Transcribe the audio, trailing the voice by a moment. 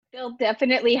They'll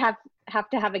definitely have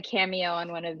to have a cameo on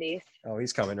one of these. Oh,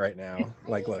 he's coming right now.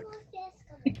 Like, look.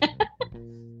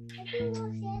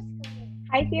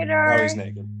 Hi, Oh, he's Theodore.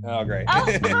 naked. Oh, great.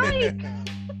 Oh, hi.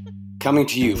 Coming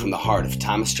to you from the heart of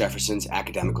Thomas Jefferson's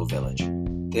Academical Village,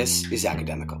 this is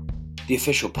Academical, the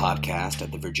official podcast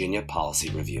of the Virginia Policy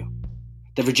Review.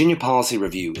 The Virginia Policy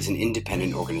Review is an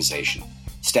independent organization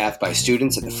staffed by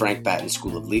students at the Frank Batten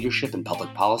School of Leadership and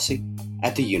Public Policy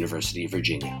at the University of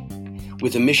Virginia,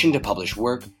 with a mission to publish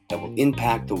work that will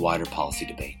impact the wider policy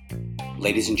debate.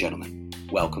 Ladies and gentlemen,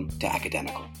 welcome to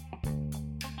Academical.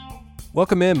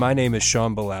 Welcome in. My name is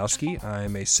Sean Belowski.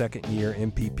 I'm a second-year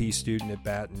MPP student at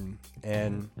Batten,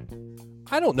 and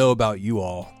I don't know about you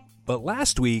all, but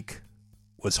last week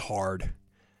was hard.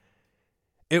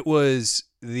 It was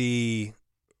the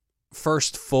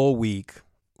first full week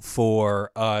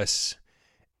for us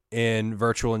in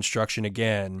virtual instruction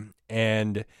again,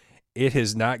 and it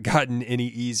has not gotten any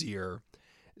easier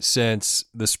since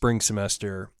the spring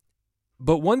semester.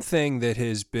 But one thing that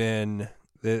has been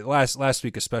the last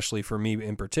week, especially for me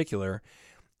in particular,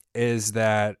 is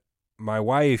that my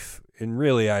wife, and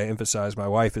really I emphasize my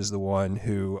wife is the one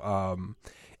who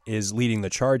is leading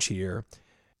the charge here.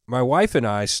 My wife and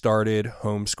I started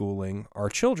homeschooling our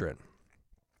children.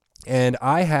 And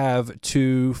I have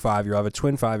two 5-year-olds. I have a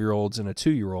twin 5-year-olds and a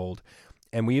 2-year-old.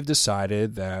 And we have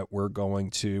decided that we're not going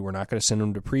to send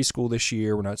them to preschool this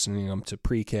year. We're not sending them to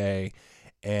pre-K.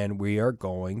 And we are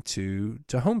going to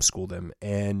homeschool them.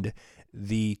 And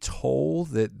the toll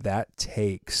that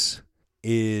takes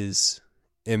is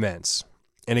immense.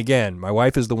 And again, my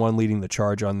wife is the one leading the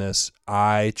charge on this.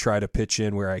 I try to pitch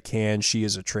in where I can. She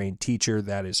is a trained teacher.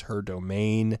 That is her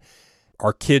domain.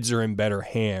 Our kids are in better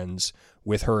hands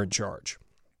with her in charge.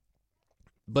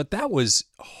 But that was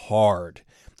hard.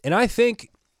 And I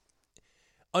think,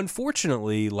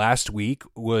 unfortunately, last week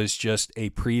was just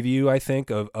a preview, I think,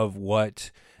 of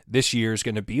what this year is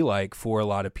going to be like for a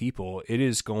lot of people. It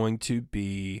is going to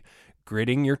be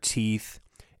gritting your teeth,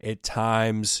 at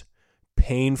times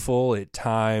painful, at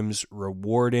times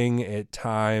rewarding, at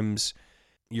times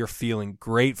you're feeling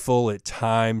grateful, at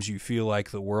times you feel like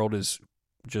the world is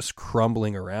just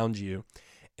crumbling around you.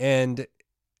 And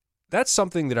that's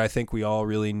something that I think we all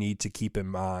really need to keep in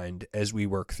mind as we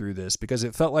work through this, because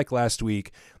it felt like last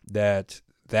week that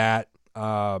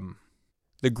the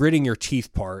gritting your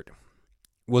teeth part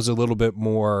was a little bit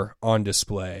more on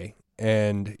display.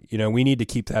 And, we need to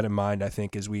keep that in mind, I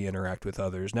think, as we interact with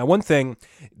others. Now, one thing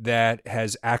that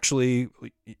has actually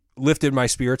lifted my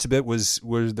spirits a bit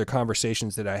were the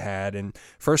conversations that I had. And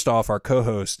first off, our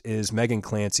co-host is Megan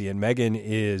Clancy, and Megan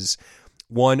is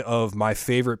one of my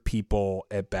favorite people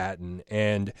at Batten.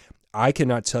 And I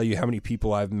cannot tell you how many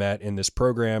people I've met in this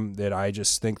program that I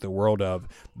just think the world of.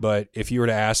 But if you were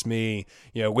to ask me,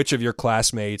 which of your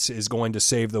classmates is going to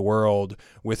save the world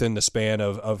within the span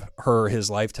of his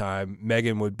lifetime,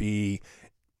 Megan would be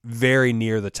very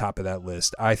near the top of that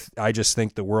list. I just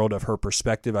think the world of her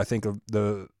perspective. I think of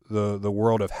the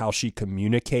world of how she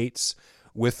communicates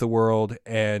with the world.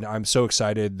 And I'm so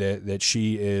excited that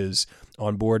she is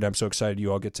on board. I'm so excited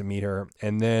you all get to meet her.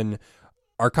 And then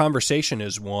our conversation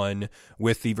is one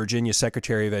with the Virginia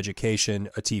Secretary of Education,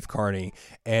 Atif Carney.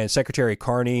 And Secretary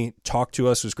Carney talked to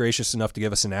us, was gracious enough to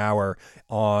give us an hour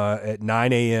at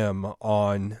 9 a.m.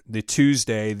 on the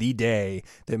Tuesday, the day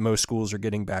that most schools are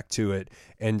getting back to it.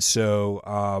 And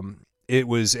so it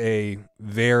was a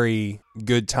very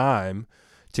good time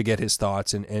to get his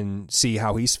thoughts and see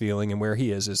how he's feeling and where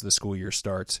he is as the school year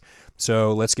starts.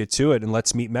 So let's get to it and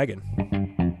let's meet Megan.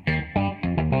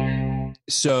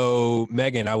 So,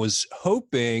 Megan, I was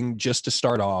hoping just to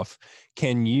start off,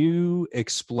 can you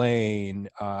explain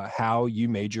how you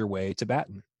made your way to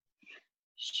Batten?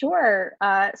 Sure.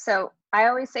 So I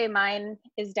always say mine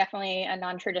is definitely a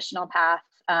non-traditional path.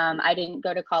 I didn't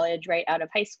go to college right out of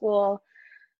high school,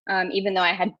 even though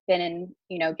I had been in,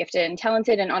 gifted and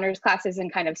talented in honors classes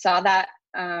and kind of saw that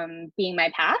being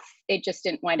my path. It just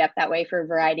didn't wind up that way for a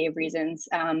variety of reasons.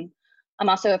 I'm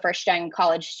also a first-gen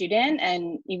college student,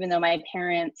 and even though my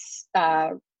parents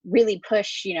really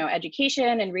push,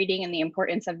 education and reading and the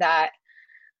importance of that,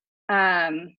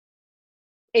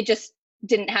 it just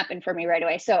didn't happen for me right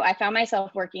away. So I found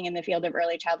myself working in the field of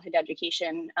early childhood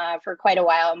education for quite a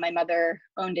while. My mother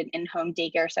owned an in-home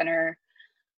daycare center,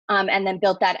 and then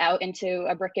built that out into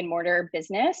a brick and mortar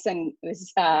business, and it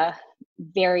was a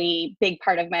very big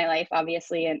part of my life,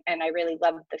 obviously, and I really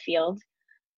loved the field.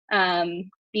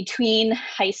 Between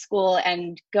high school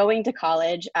and going to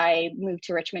college, I moved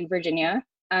to Richmond, Virginia,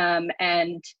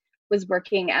 and was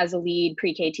working as a lead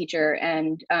pre-K teacher,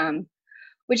 and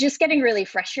was just getting really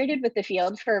frustrated with the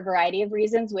field for a variety of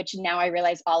reasons, which now I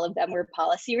realize all of them were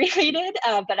policy related.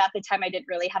 But at the time, I didn't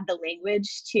really have the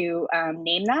language to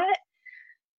name that.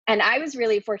 And I was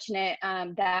really fortunate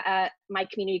that at my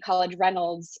community college,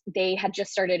 Reynolds, they had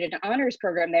just started an honors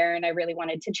program there, and I really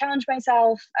wanted to challenge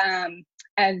myself.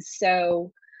 And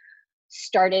so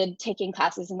started taking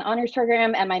classes in the honors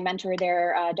program. And my mentor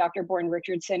there, Dr. Bourne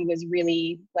Richardson, was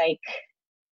really like,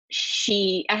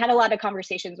 I had a lot of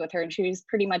conversations with her, and she was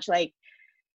pretty much like,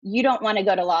 you don't want to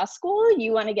go to law school,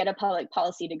 you want to get a public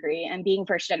policy degree. And being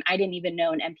first gen, I didn't even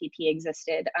know an MPP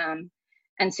existed.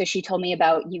 And so she told me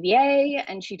about UVA,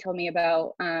 and she told me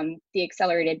about the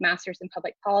accelerated master's in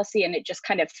public policy, and it just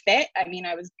kind of fit. I mean,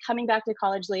 I was coming back to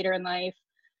college later in life.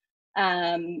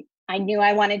 I knew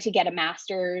I wanted to get a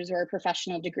master's or a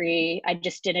professional degree. I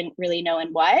just didn't really know in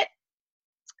what.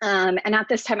 And at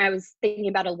this time, I was thinking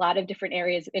about a lot of different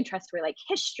areas of interest were like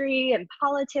history and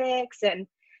politics and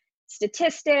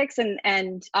statistics,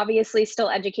 and obviously still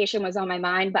education was on my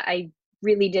mind, but I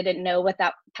really didn't know what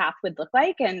that path would look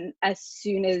like. And as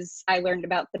soon as I learned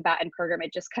about the Batten program,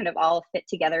 it just kind of all fit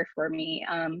together for me.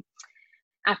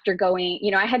 After going,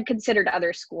 I had considered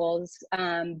other schools,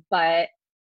 but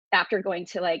after going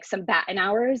to like some Batten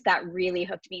hours, that really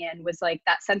hooked me in, was like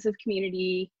that sense of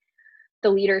community, the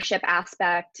leadership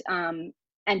aspect, and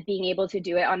being able to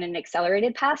do it on an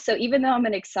accelerated path. So even though I'm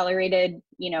an accelerated,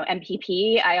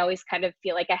 MPP, I always kind of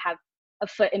feel like I have a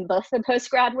foot in both the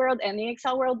post-grad world and the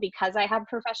Excel world because I have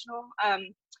professional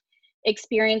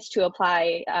experience to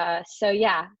apply. So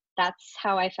yeah, that's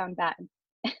how I found Batten.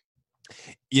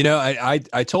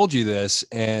 I told you this,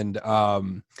 and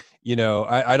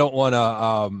I don't want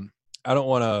to I don't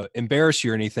want to embarrass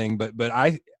you or anything, but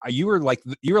you were like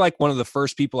one of the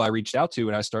first people I reached out to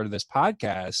when I started this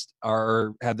podcast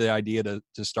or had the idea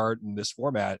to start in this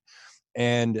format.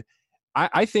 And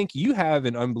I think you have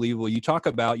an unbelievable, you talk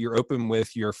about you're open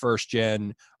with your first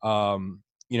gen,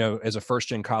 as a first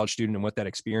gen college student and what that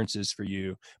experience is for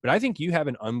you. But I think you have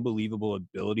an unbelievable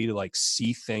ability to like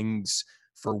see things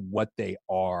for what they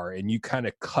are, and you kind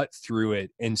of cut through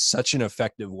it in such an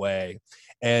effective way.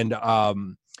 And,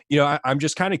 I'm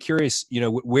just kind of curious,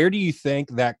 where do you think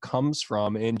that comes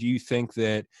from? And do you think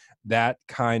that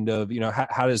kind of,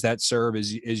 how does that serve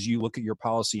as you look at your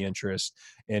policy interest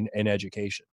in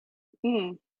education?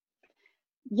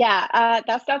 Yeah,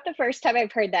 that's not the first time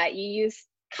I've heard that. You use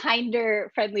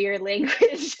kinder, friendlier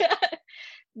language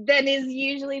than is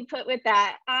usually put with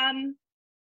that.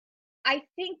 I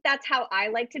think that's how I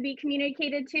like to be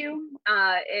communicated to.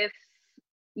 If,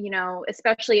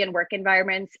 especially in work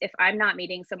environments, if I'm not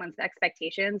meeting someone's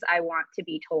expectations, I want to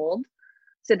be told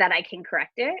so that I can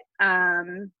correct it.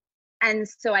 And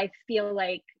so I feel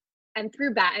like, and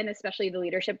through Batten, especially the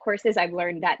leadership courses, I've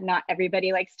learned that not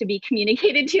everybody likes to be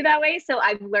communicated to that way. So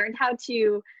I've learned how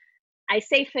to, I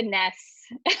say finesse,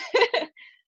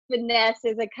 finesse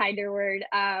is a kinder word,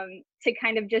 to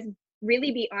kind of just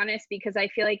really be honest, because I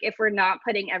feel like if we're not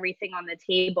putting everything on the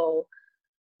table,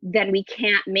 then we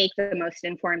can't make the most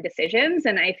informed decisions.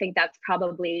 And I think that's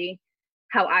probably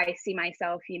how I see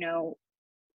myself,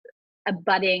 a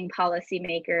budding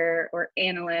policymaker or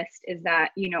analyst, is that,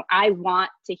 I want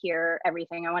to hear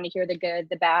everything. I want to hear the good,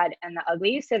 the bad, and the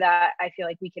ugly, so that I feel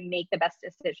like we can make the best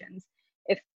decisions.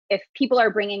 If people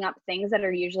are bringing up things that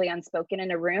are usually unspoken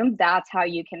in a room, that's how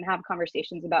you can have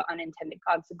conversations about unintended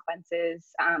consequences,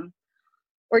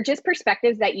 or just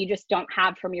perspectives that you just don't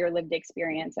have from your lived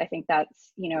experience. I think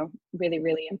that's, really,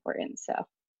 really important. So.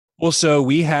 Well, so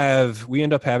we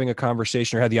end up having a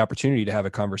conversation, or had the opportunity to have a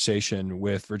conversation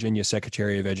with Virginia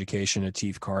Secretary of Education,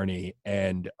 Atif Carney.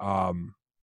 And,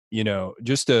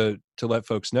 just to let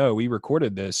folks know, we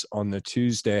recorded this on the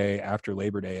Tuesday after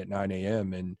Labor Day at 9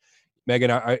 a.m. And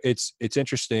Megan, it's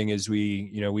interesting as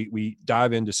we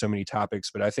dive into so many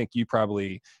topics, but I think you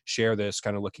probably share this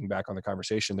kind of looking back on the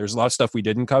conversation. There's a lot of stuff we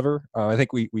didn't cover. I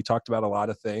think we talked about a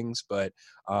lot of things, but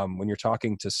when you're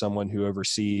talking to someone who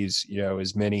oversees,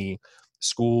 as many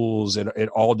schools at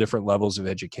all different levels of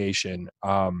education,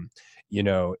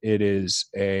 it is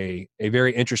a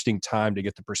very interesting time to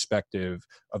get the perspective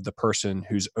of the person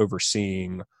who's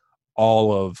overseeing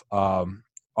all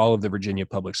of the Virginia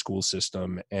public school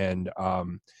system. And,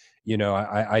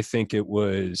 I think it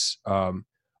was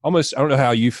almost, I don't know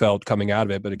how you felt coming out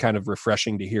of it, but it kind of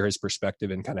refreshing to hear his perspective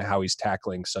and kind of how he's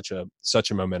tackling such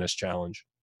a momentous challenge.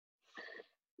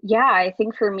 Yeah, I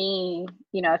think for me,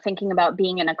 thinking about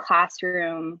being in a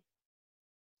classroom,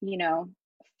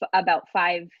 about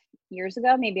 5 years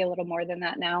ago, maybe a little more than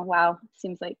that now. Wow,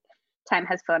 seems like time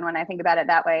has flown when I think about it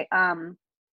that way.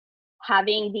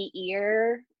 Having the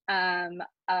ear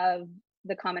of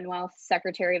the Commonwealth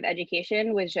Secretary of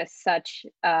Education was just such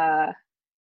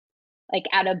like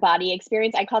out of body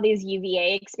experience. I call these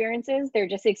UVA experiences. They're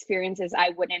just experiences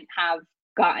I wouldn't have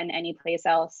gotten anyplace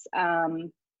else.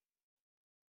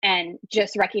 And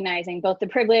just recognizing both the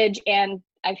privilege and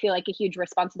I feel like a huge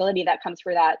responsibility that comes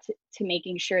for that to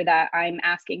making sure that I'm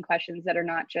asking questions that are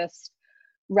not just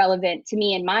relevant to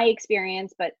me and my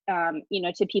experience, but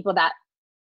to people that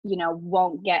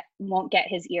won't get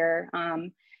his ear.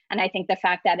 And I think the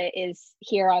fact that it is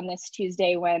here on this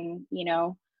Tuesday when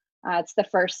it's the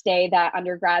first day that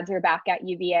undergrads are back at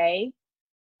UVA,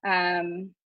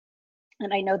 and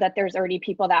I know that there's already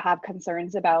people that have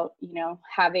concerns about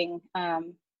having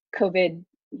COVID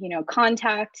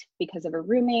contact because of a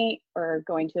roommate or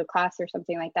going to a class or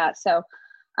something like that. So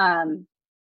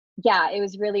it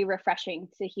was really refreshing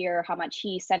to hear how much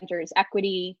he centers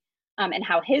equity and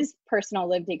how his personal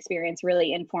lived experience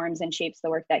really informs and shapes the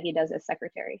work that he does as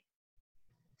secretary.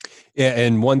 Yeah,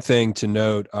 and one thing to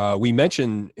note, we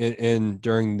mentioned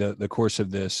during the course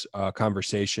of this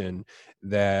conversation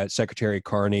that Secretary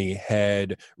Carney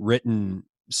had written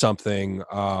something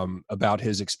about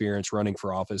his experience running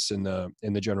for office in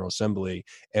the General Assembly,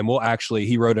 and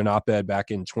he wrote an op-ed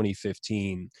back in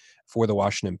 2015 for the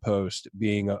Washington Post,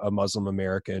 being a Muslim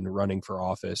American running for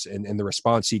office, and the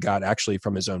response he got actually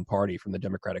from his own party, from the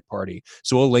Democratic Party.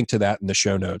 So we'll link to that in the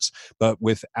show notes. But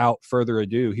without further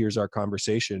ado, here's our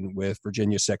conversation with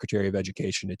Virginia Secretary of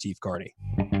Education Atif Carney.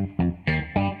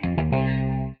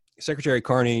 Secretary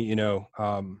Carney,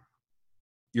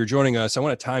 you're joining us. I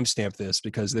want to timestamp this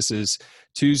because this is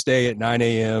Tuesday at 9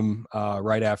 a.m.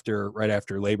 Right after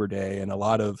Labor Day, and a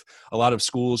lot of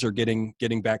schools are getting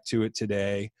back to it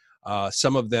today.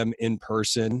 Some of them in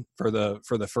person for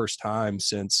the first time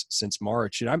since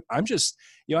March. And I just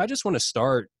want to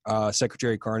start,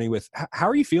 Secretary Carney, with how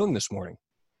are you feeling this morning?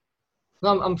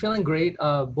 Well, I'm feeling great.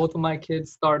 Both of my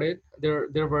kids started. They're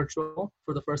virtual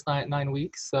for the first 9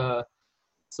 weeks.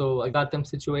 So I got them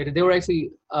situated. They were actually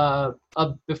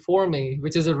up before me,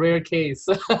 which is a rare case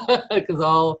because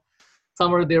all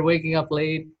summer they're waking up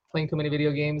late, playing too many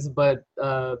video games. But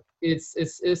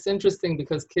it's interesting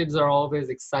because kids are always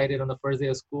excited on the first day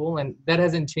of school, and that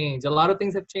hasn't changed. A lot of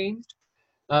things have changed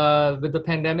with the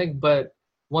pandemic, but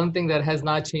one thing that has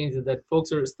not changed is that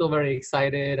folks are still very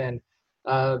excited, and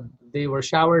they were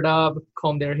showered up,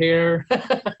 combed their hair,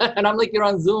 and I'm like, you're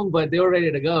on Zoom, but they were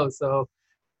ready to go. So.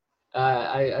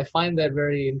 I find that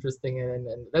very interesting,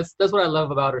 and that's what I love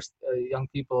about our young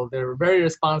people. They're very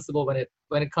responsible when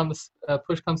it comes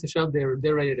push comes to shove. They're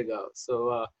ready to go.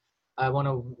 So I want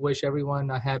to wish everyone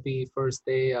a happy first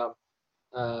day.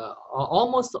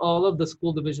 Almost all of the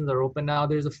school divisions are open now.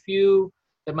 There's a few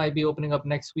that might be opening up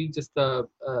next week, just a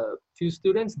few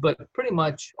students, but pretty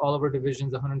much all of our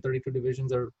divisions, 132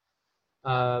 divisions, are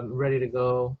ready to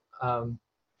go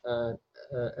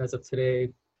as of today.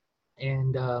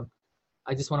 And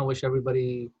I just want to wish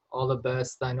everybody all the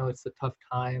best. I know it's a tough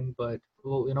time, but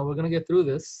we're going to get through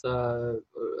this.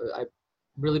 I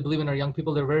really believe in our young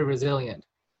people. They're very resilient,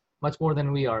 much more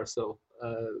than we are. So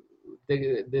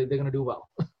they're going to do well.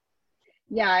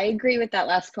 Yeah, I agree with that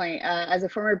last point. As a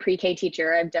former pre-K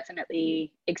teacher, I've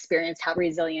definitely experienced how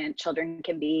resilient children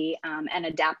can be and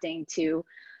adapting to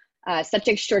such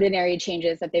extraordinary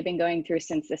changes that they've been going through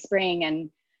since the spring. And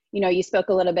you spoke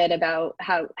a little bit about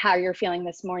how you're feeling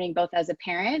this morning, both as a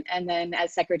parent and then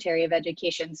as Secretary of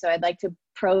Education. So I'd like to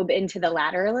probe into the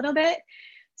latter a little bit.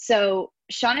 So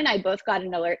Sean and I both got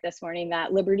an alert this morning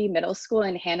that Liberty Middle School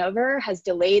in Hanover has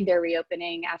delayed their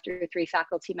reopening after 3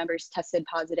 faculty members tested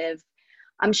positive.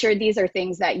 I'm sure these are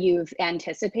things that you've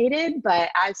anticipated, but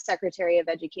as Secretary of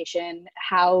Education,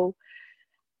 how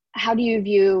do you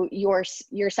view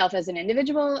yourself as an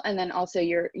individual, and then also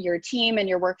your team and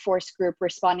your workforce group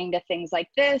responding to things like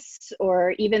this,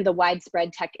 or even the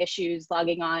widespread tech issues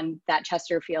logging on that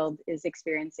Chesterfield is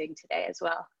experiencing today as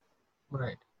well?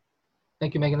 Right.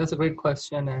 Thank you, Megan. That's a great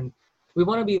question. And we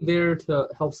want to be there to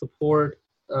help support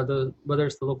whether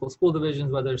it's the local school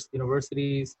divisions, whether it's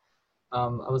universities. I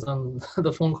was on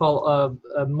the phone call,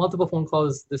 multiple phone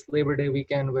calls this Labor Day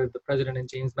weekend with the president and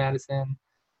James Madison,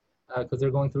 because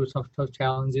they're going through some tough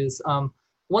challenges.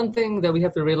 One thing that we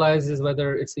have to realize is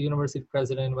whether it's a university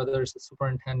president, whether it's a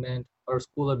superintendent or a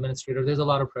school administrator, there's a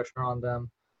lot of pressure on them.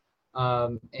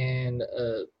 And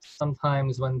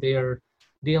sometimes when they're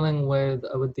dealing with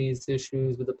these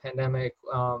issues, with the pandemic,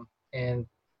 and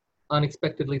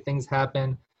unexpectedly things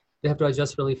happen, they have to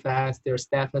adjust really fast. Their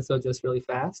staff has to adjust really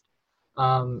fast.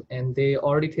 And they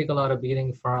already take a lot of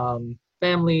beating from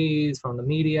families, from the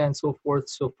media, and so forth.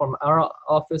 So from our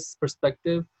office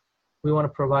perspective, we want to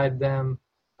provide them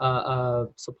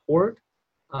support.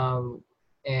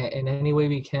 in any way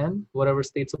we can, whatever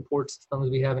state support systems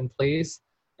we have in place,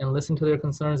 and listen to their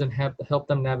concerns and help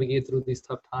them navigate through these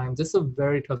tough times. It's a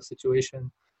very tough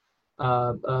situation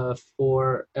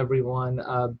for everyone.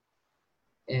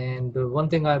 And the one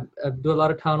thing I do a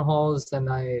lot of town halls, and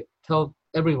I tell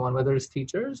everyone, whether it's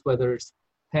teachers, whether it's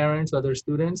parents, whether it's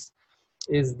students,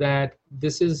 is that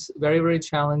this is very, very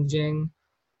challenging.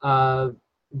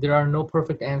 There are no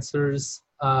perfect answers.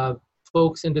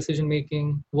 Folks in decision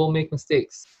making will make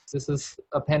mistakes. This is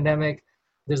a pandemic.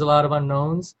 There's a lot of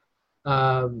unknowns.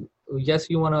 Yes,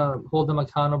 you want to hold them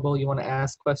accountable. You want to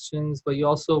ask questions, but you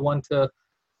also want to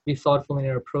be thoughtful in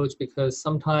your approach, because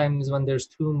sometimes when there's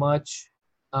too much,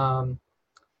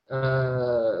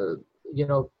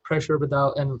 pressure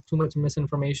without and too much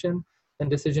misinformation, then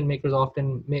decision makers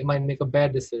often might make a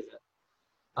bad decision.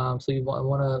 So you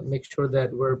want to make sure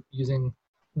that we're using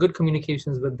good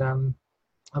communications with them.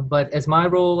 But as my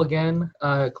role, again,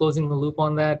 closing the loop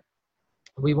on that,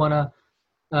 we want to,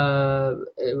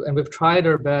 and we've tried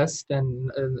our best, and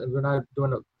we're not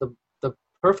doing the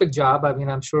perfect job. I mean,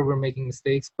 I'm sure we're making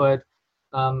mistakes, but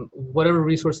whatever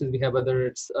resources we have, whether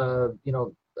it's our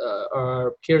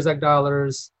CARES Act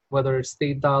dollars, whether it's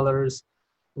state dollars,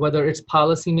 whether it's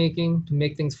policy making to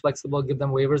make things flexible, give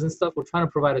them waivers and stuff, we're trying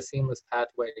to provide a seamless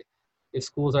pathway. If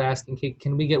schools are asking, hey,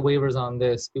 can we get waivers on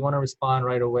this? We want to respond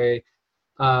right away.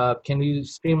 Can we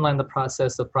streamline the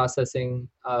process of processing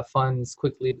funds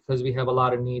quickly, because we have a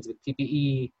lot of needs with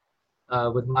PPE,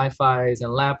 with MiFis and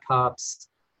laptops,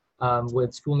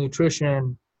 with school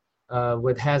nutrition,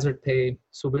 with hazard pay.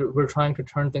 So we're trying to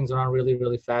turn things around really,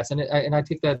 really fast. And I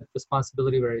take that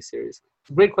responsibility very seriously.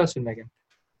 Great question, Megan.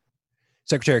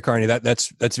 Secretary Carney,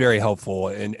 that's very helpful,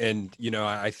 and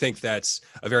I think that's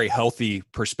a very healthy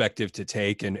perspective to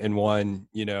take, and one,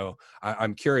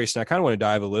 I'm curious, and I kind of want to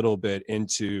dive a little bit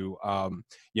into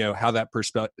how that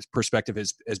perspective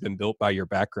has been built by your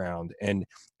background, and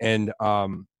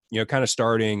kind of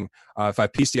starting, if I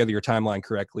pieced together your timeline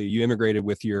correctly, you immigrated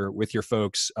with your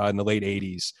folks in the late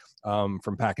 '80s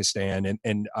from Pakistan,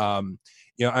 and I'm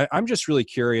just really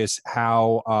curious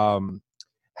how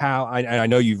I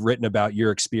know you've written about your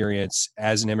experience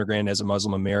as an immigrant, as a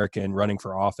Muslim American running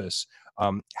for office.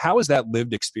 How has that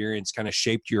lived experience kind of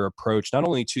shaped your approach, not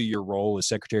only to your role as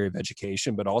Secretary of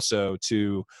Education, but also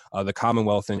to the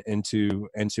Commonwealth and to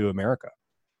America?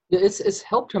 It's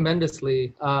helped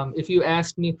tremendously. If you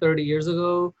asked me 30 years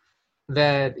ago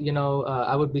that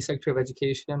I would be Secretary of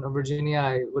Education of Virginia,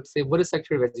 I would say, what is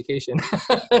Secretary of Education?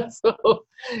 So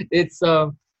it's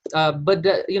but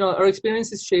our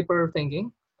experiences shape our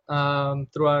thinking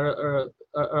throughout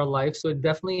our life. So it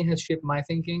definitely has shaped my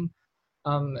thinking.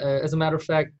 As a matter of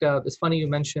fact, it's funny you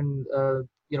mentioned,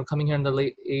 coming here in the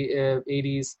late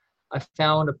 80s, I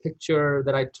found a picture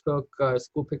that I took, a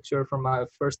school picture from my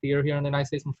first year here in the United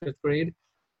States in 5th grade,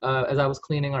 as I was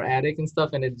cleaning our attic and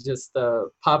stuff, and it just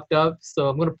popped up. So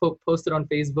I'm going to post it on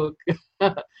Facebook.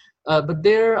 But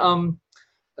there,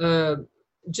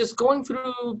 just going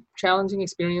through challenging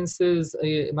experiences,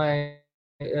 as my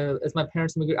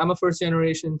parents immigrated. I'm a first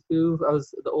generation too. I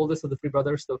was the oldest of the 3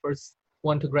 brothers, the first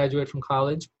one to graduate from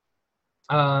college.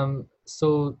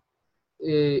 So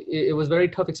it was very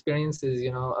tough experiences,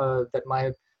 that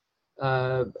my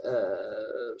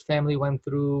family went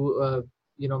through.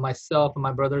 Myself and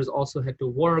my brothers also had to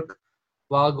work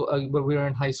while we were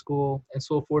in high school and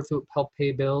so forth to help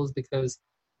pay bills, because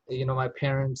my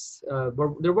parents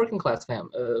they're working class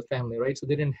family, right? So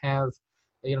they didn't have,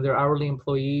 they're hourly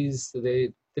employees. So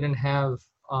they didn't have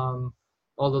all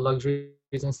the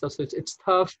luxuries and stuff. So it's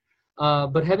tough.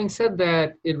 But having said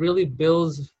that, it really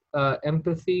builds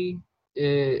empathy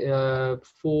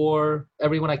for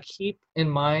everyone. I keep in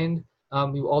mind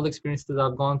all the experiences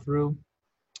I've gone through,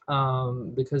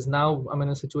 because now I'm in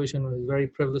a situation, a very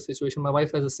privileged situation. My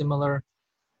wife has a similar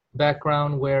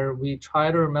background where we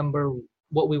try to remember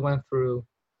what we went through,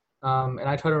 and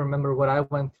I try to remember what I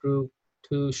went through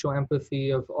to show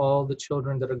empathy of all the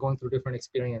children that are going through different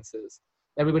experiences.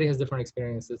 Everybody has different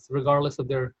experiences, regardless of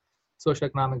their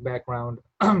socioeconomic background.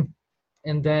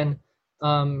 And then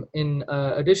in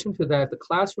addition to that, the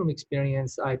classroom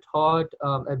experience, I taught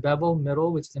at Bevel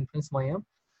Middle, which is in Prince William.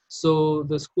 So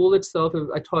the school itself,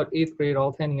 I taught 8th grade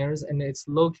all 10 years, and it's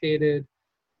located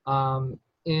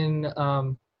in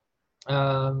the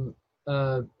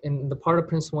part of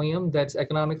Prince William that's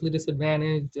economically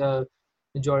disadvantaged.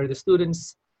 Majority of the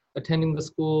students attending the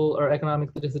school are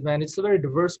economically disadvantaged. It's a very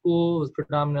diverse school. It was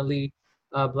predominantly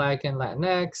Black and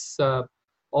Latinx.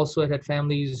 Also, it had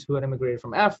families who had immigrated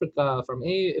from Africa, from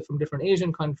different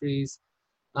Asian countries.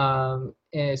 And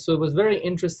so it was a very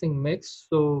interesting mix.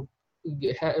 So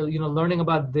learning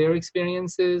about their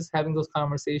experiences, having those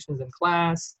conversations in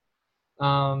class,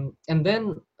 and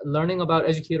then learning about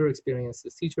educator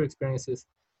experiences, teacher experiences.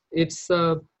 It's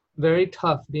very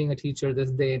tough being a teacher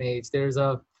this day and age. There's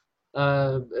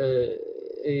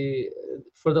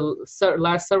for the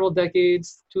last several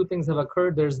decades, two things have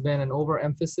occurred. There's been an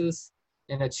overemphasis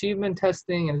in achievement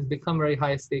testing, and it's become very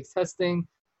high stakes testing.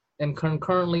 And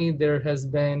concurrently, there has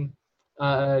been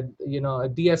a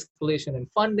de-escalation in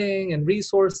funding and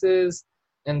resources,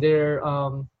 and there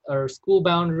are school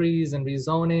boundaries and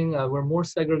rezoning. We're more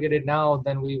segregated now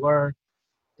than we were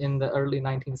in the early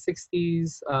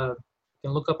 1960s. You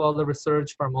can look up all the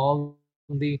research from all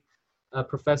the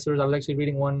professors. I was actually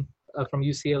reading one from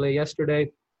UCLA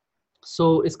yesterday.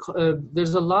 So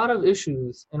there's a lot of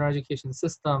issues in our education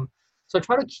system. So I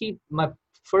try to keep my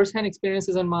firsthand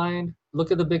experiences in mind,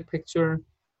 look at the big picture,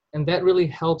 and that really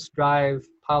helps drive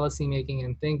policy making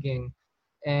and thinking.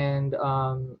 And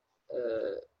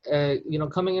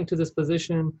coming into this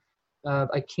position,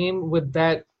 I came with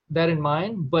that in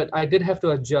mind, but I did have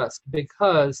to adjust,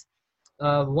 because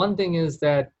one thing is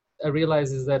that I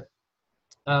realized is that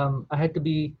I had to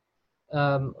be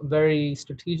very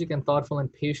strategic and thoughtful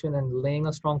and patient, and laying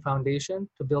a strong foundation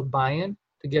to build buy-in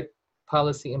to get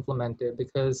policy implemented.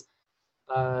 Because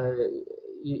when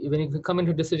you come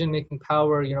into decision-making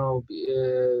power,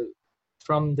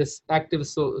 from this active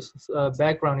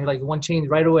background, you're like, one change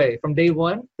right away from day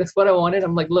one. That's what I wanted.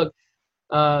 I'm like, look,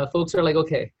 folks are like,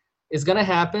 okay, it's gonna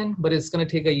happen, but it's gonna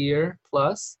take a year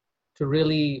plus to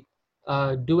really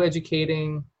do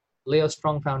educating, lay a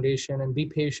strong foundation, and be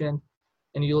patient,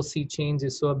 and you'll see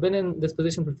changes. So I've been in this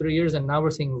position for 3 years, and now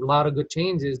we're seeing a lot of good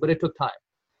changes, but it took time.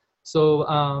 So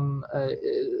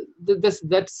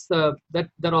that's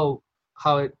all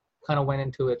how it kind of went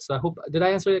into it. So I hope, did I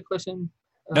answer your question?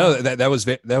 No, that was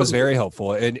very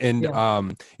helpful. And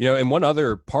and one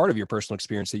other part of your personal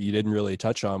experience that you didn't really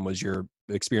touch on was your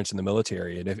experience in the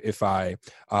military. And if I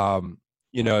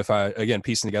again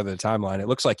piecing together the timeline, it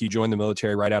looks like you joined the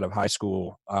military right out of high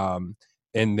school,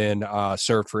 and then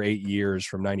served for 8 years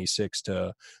from 96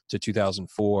 to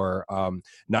 2004.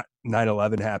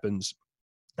 9/11 happens,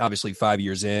 obviously 5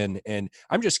 years in. And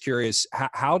I'm just curious,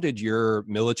 how did your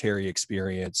military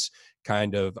experience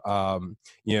kind of,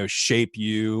 shape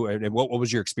you, and what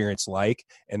was your experience like?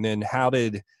 And then how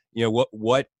did,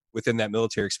 what within that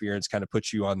military experience kind of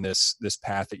put you on this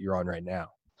path that you're on right now?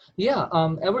 Yeah.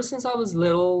 Ever since I was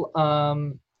little,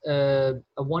 I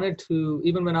wanted to,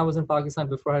 even when I was in Pakistan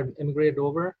before I immigrated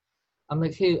over, I'm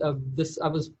like, hey, I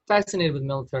was fascinated with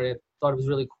military. I thought it was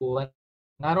really cool. And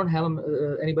I don't have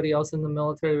anybody else in the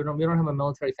military. We don't have a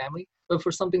military family. But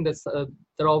for something that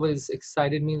always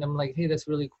excited me, I'm like, hey, that's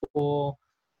really cool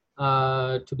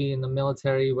to be in the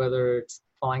military, whether it's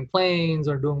flying planes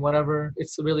or doing whatever. It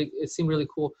seemed really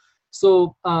cool.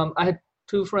 So I had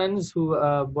two friends who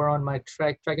were on my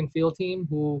track and field team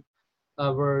who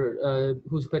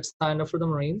had signed up for the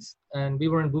Marines, and we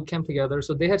were in boot camp together.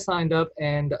 So they had signed up,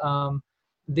 and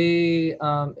they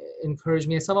encouraged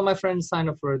me. Some of my friends signed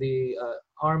up for the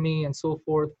Army and so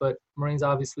forth, but Marines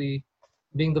obviously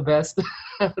being the best,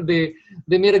 they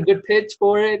made a good pitch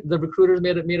for it. The recruiters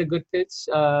made a good pitch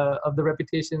of the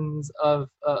reputations of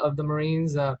the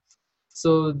Marines.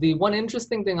 So the one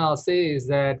interesting thing I'll say is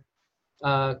that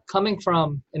coming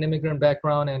from an immigrant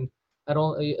background, and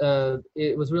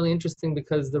it was really interesting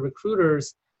because the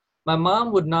recruiters, my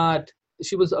mom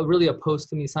she was really opposed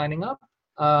to me signing up.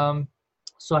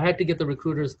 So I had to get the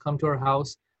recruiters to come to her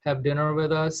house, have dinner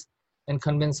with us, and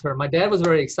convince her. My dad was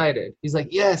very excited. He's like,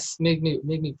 yes, make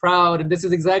me proud, and this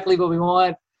is exactly what we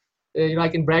want. I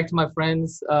can brag to my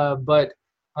friends. But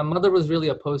my mother was really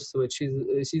opposed to it.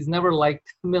 She's never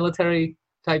liked military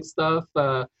type stuff.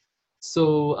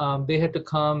 So they had to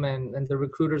come, and the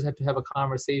recruiters had to have a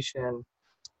conversation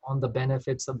on the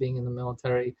benefits of being in the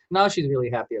military. Now she's really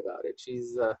happy about it.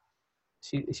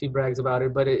 She brags about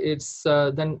it. But it's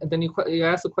then you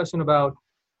ask the question about,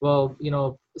 well,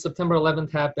 September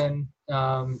 11th happened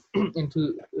in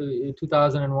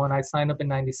 2001. I signed up in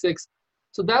 96.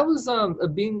 So that was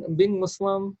being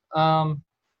Muslim,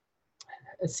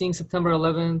 seeing September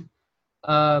 11th,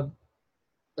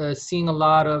 seeing a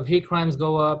lot of hate crimes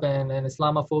go up and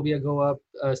Islamophobia go up,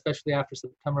 especially after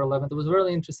September 11th. It was a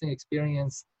really interesting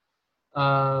experience.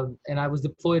 And I was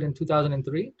deployed in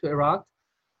 2003 to Iraq.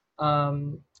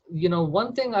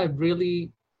 One thing I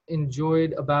really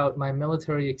enjoyed about my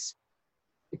military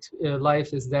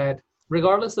life is that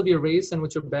regardless of your race and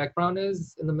what your background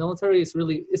is in the military, it's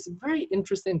a very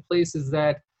interesting place. Is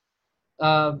that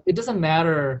it doesn't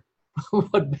matter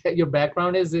what your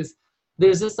background is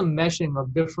there's just a meshing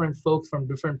of different folks from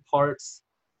different parts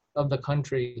of the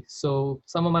country. So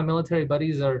some of my military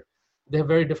buddies they have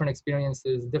very different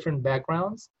experiences, different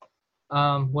backgrounds,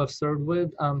 who I've served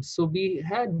with. So we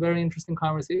had very interesting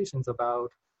conversations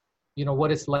about,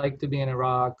 what it's like to be in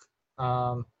Iraq,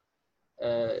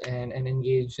 and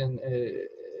engage in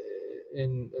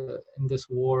this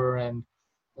war. And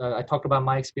I talked about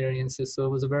my experiences. So it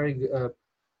was a very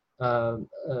uh,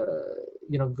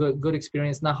 good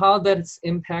experience. Now, how that's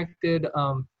impacted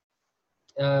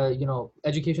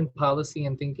education policy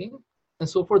and thinking and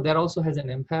so forth, that also has an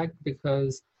impact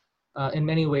because in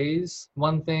many ways,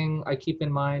 one thing I keep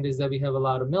in mind is that we have a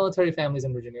lot of military families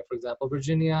in Virginia. For example,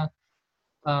 Virginia,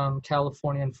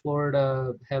 California, and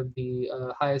Florida have the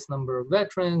highest number of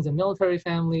veterans and military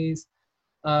families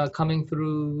coming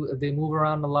through. They move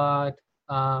around a lot.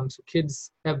 So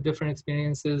kids have different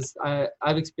experiences.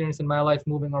 I've experienced in my life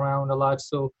moving around a lot.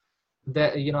 So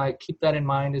that, I keep that in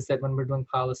mind, is that when we're doing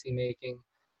policy making,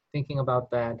 thinking about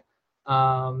that.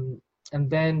 And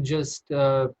then just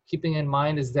keeping in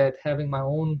mind is that having my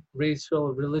own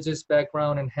racial, religious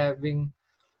background and having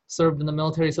served in the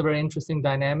military is a very interesting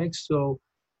dynamic. So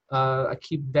I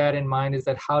keep that in mind, is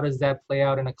that how does that play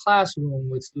out in a classroom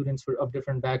with students of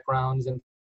different backgrounds, and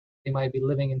they might be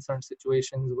living in certain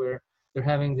situations where they're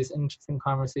having this interesting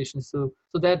conversation. So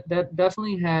that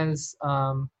definitely has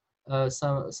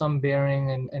some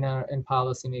bearing in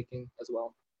policy making as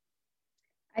well.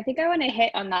 I think I want to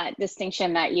hit on that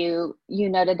distinction that you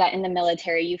noted, that in the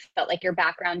military you felt like your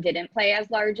background didn't play as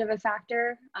large of a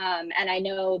factor. And I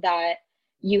know that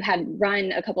you had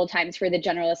run a couple of times for the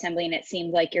General Assembly, and it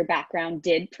seemed like your background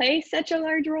did play such a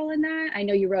large role in that. I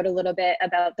know you wrote a little bit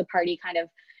about the party kind of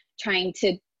trying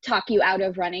to talk you out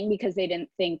of running because they didn't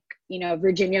think,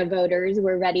 Virginia voters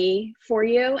were ready for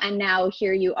you. And now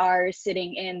here you are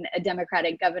sitting in a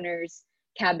Democratic governor's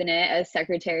cabinet as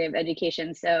Secretary of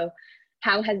Education. So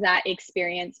how has that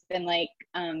experience been like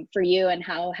for you, and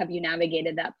how have you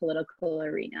navigated that political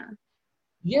arena?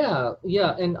 Yeah.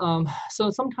 And so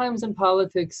sometimes in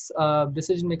politics,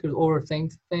 decision makers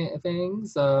overthink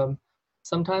things.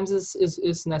 Sometimes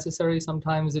it's necessary.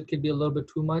 Sometimes it could be a little bit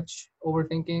too much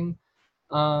overthinking.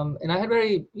 And I had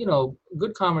very,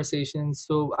 good conversations.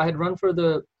 So I had run for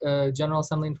the General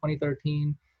Assembly in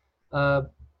 2013.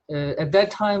 At that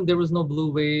time, there was no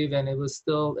blue wave, and it was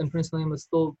still, in Prince William, was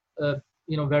still,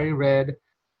 very red.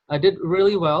 I did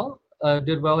really well.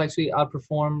 Actually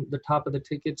outperformed the top of the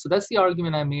ticket. So that's the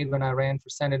argument I made when I ran for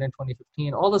Senate in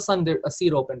 2015. All of a sudden, a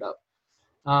seat opened up.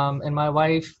 And my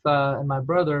wife and my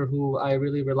brother, who I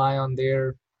really rely on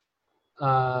their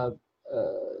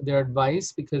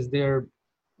advice, because they're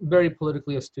very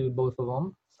politically astute, both of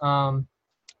them.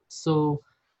 So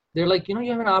they're like, you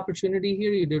have an opportunity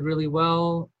here. You did really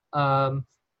well.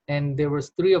 And there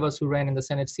was 3 of us who ran in the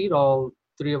Senate seat, all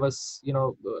 3 of us,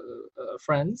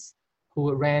 friends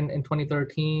who ran in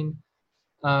 2013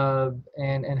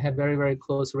 and had very, very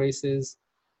close races.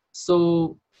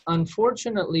 So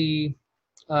unfortunately,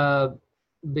 because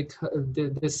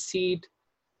the seat,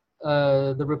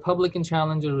 the Republican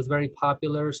challenger was very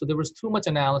popular. So there was too much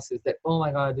analysis that, oh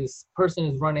my God, this person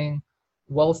is running,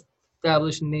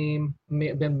 well-established name,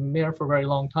 been mayor for a very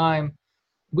long time.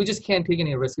 We just can't take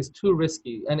any risk. It's too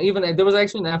risky. And even there was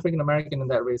actually an African-American in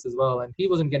that race as well, and he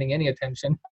wasn't getting any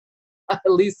attention. At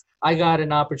least I got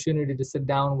an opportunity to sit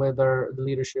down with the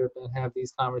leadership and have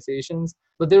these conversations.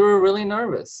 But they were really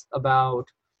nervous about,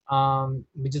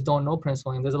 we just don't know Prince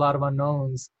William. There's a lot of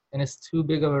unknowns, and it's too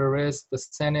big of a risk. The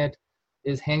Senate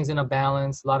hangs in a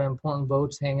balance. A lot of important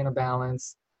votes hang in a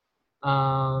balance.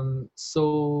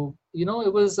 So,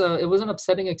 it was an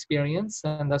upsetting experience,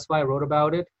 and that's why I wrote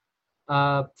about it.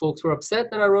 Folks were upset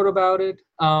that I wrote about it,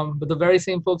 but the very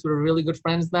same folks were really good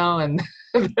friends now, and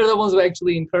they're the ones who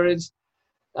actually encouraged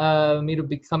me to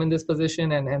become in this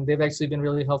position, and they've actually been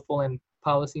really helpful in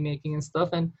policy making and stuff.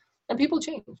 And people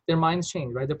change, their minds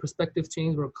change, right? Their perspectives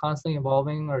change. We're constantly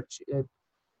evolving.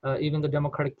 Even the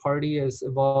Democratic Party has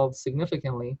evolved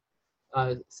significantly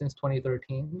since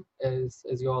 2013, as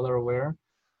you all are aware,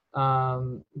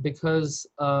 because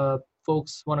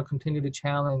folks want to continue to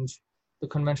challenge the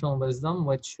conventional wisdom,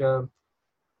 which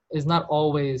is not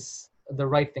always the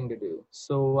right thing to do.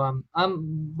 So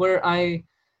where I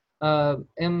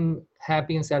am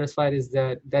happy and satisfied is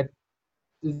that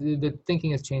the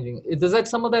thinking is changing. Does that,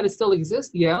 some of that still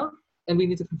exist? Yeah, and we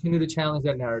need to continue to challenge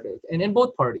that narrative, and in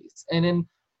both parties and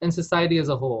in society as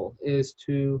a whole, is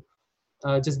to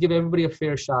just give everybody a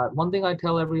fair shot. One thing I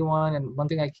tell everyone, and one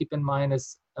thing I keep in mind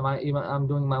is, I'm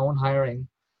doing my own hiring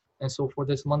and so forth.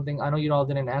 There's one thing I know you all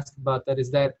didn't ask about, that is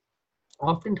that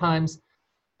oftentimes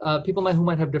people who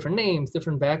might have different names,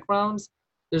 different backgrounds,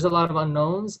 there's a lot of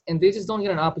unknowns, and they just don't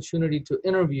get an opportunity to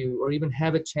interview or even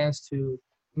have a chance to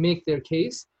make their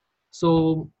case.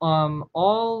 So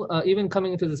even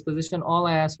coming into this position, all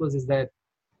I asked is that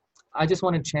I just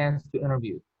want a chance to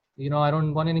interview. I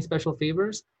don't want any special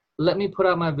favors. Let me put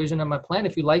out my vision and my plan.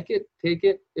 If you like it, take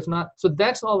it. If not, so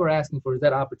that's all we're asking for, is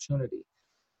that opportunity.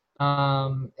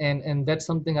 And that's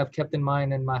something I've kept in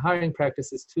mind in my hiring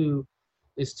practices too,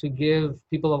 is to give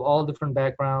people of all different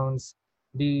backgrounds,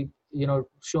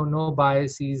 show no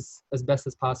biases as best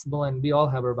as possible. And we all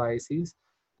have our biases,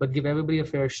 but give everybody a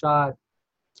fair shot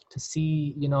to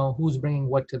see, who's bringing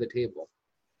what to the table.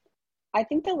 I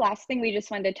think the last thing we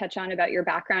just wanted to touch on about your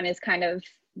background is kind of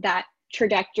that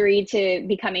trajectory to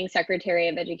becoming Secretary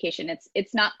of Education.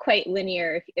 It's not quite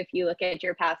linear if you look at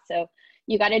your path. So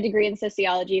you got a degree in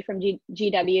sociology from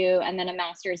GW, and then a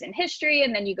master's in history,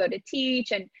 and then you go to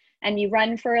teach and you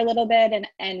run for a little bit.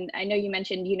 And I know you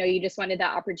mentioned, you just wanted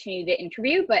that opportunity to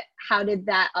interview, but how did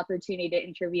that opportunity to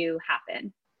interview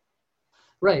happen?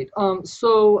 Right.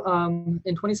 So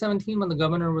in 2017, when the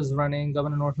Governor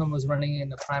Northam was running in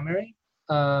the primary,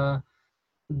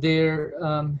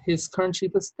 his current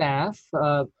chief of staff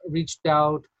reached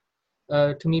out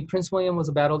to me. Prince William was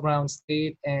a battleground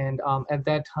state, and at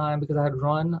that time, because I had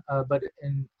run, but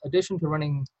in addition to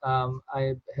running,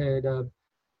 I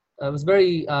was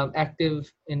very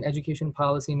active in education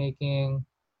policy making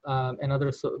and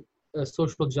other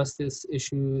social justice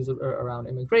issues around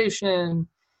immigration,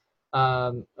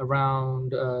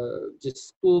 around just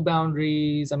school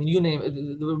boundaries. I mean, you name it,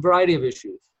 the variety of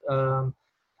issues.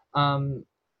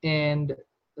 And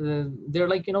they're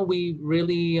like, we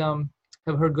really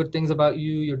have heard good things about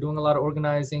you. You're doing a lot of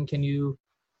organizing. Can you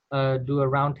do a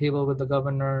roundtable with the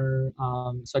governor?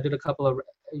 So I did a couple of,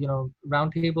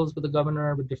 roundtables with the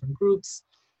governor with different groups,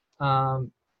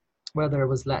 whether it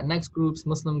was Latinx groups,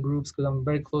 Muslim groups, because I'm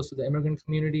very close to the immigrant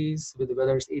communities,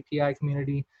 whether it's API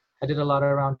community. I did a lot of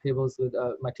roundtables with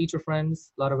my teacher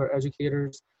friends, a lot of our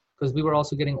educators, because we were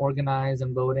also getting organized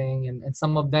and voting, and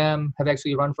some of them have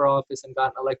actually run for office and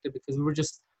gotten elected because we were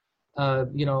just,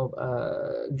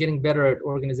 getting better at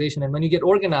organization. And when you get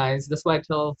organized, that's why I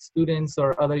tell students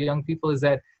or other young people is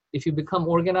that if you become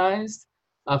organized,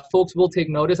 folks will take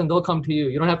notice and they'll come to you.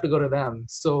 You don't have to go to them.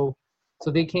 So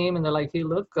they came and they're like, hey,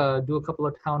 look, do a couple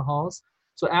of town halls.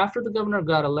 So after the governor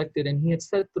got elected, and he had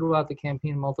said throughout the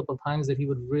campaign multiple times that he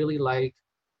would really like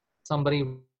somebody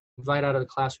right out of the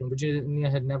classroom. Virginia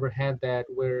had never had that,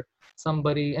 where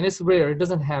somebody, and it's rare, it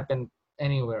doesn't happen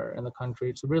anywhere in the country.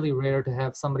 It's really rare to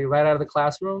have somebody right out of the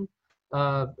classroom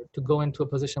to go into a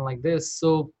position like this.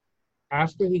 So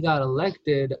after he got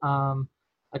elected,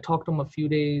 I talked to him a few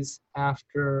days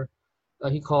after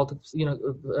he called,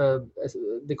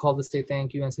 they called to say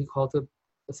thank you, and so he called to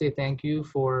say thank you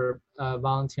for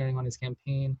volunteering on his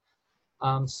campaign.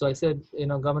 So I said,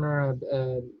 Governor,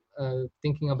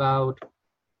 thinking about,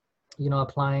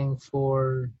 applying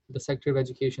for the Secretary of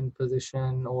Education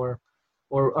position or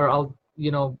I'll,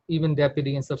 even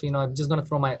deputy and stuff, I'm just going to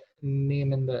throw my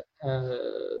name in the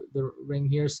ring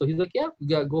here. So he's like, yeah,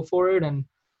 go for it. And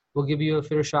we'll give you a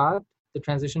fair shot. The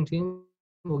transition team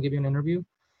will give you an interview.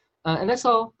 And that's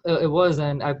all it was.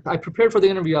 And I prepared for the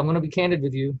interview. I'm going to be candid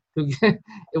with you. It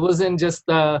wasn't just,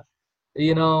 that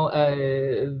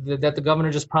the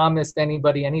governor just promised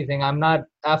anybody anything. I'm not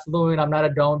affluent. I'm not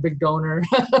a big donor.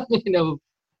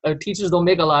 Teachers don't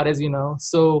make a lot, as you know.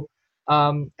 So,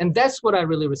 and that's what I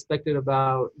really respected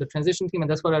about the transition team.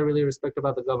 And that's what I really respect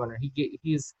about the governor. He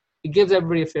gives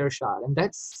everybody a fair shot. And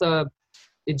that's,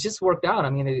 it just worked out. I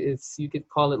mean, it's, you could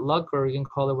call it luck or you can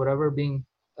call it whatever, being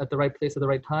at the right place at the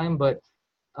right time. But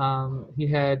he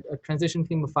had a transition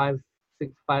team of five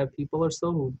people or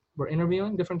so who were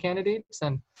interviewing different candidates,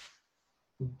 and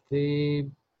they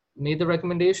made the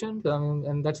recommendation,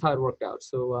 and that's how it worked out.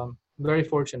 So very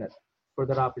fortunate for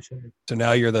that opportunity. So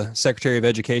now you're the Secretary of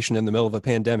Education in the middle of a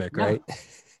pandemic, right?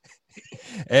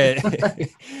 and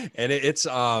it's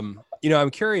I'm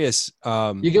curious.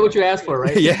 You get what you ask for,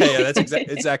 right? yeah, that's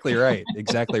exactly right.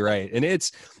 Exactly right. And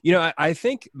it's, I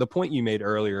think the point you made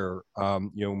earlier,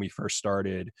 when we first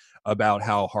started about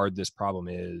how hard this problem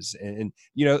is, and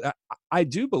I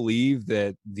do believe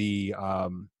that I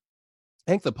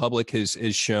think the public has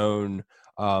shown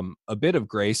a bit of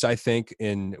grace, I think,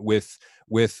 with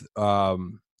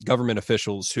government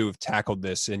officials who have tackled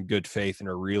this in good faith and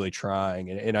are really trying.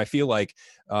 And I feel like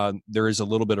there is a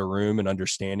little bit of room and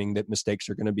understanding that mistakes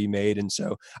are going to be made. And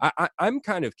so I'm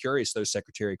kind of curious, though,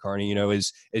 Secretary Carney,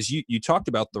 as you talked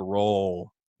about the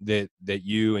role that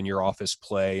you and your office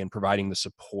play in providing the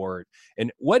support,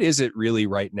 and what is it really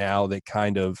right now that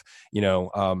kind of,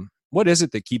 what is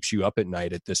it that keeps you up at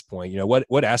night at this point?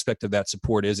 What aspect of that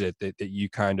support is it that you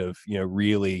kind of,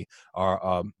 really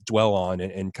are dwell on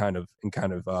and kind of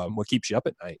what keeps you up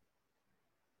at night?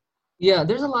 Yeah,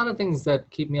 there's a lot of things that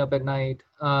keep me up at night.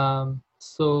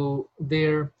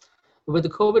 With the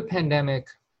COVID pandemic,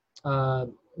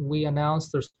 we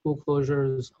announced their school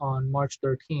closures on March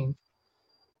 13th.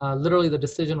 Literally, the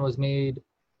decision was made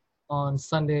on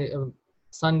Sunday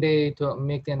to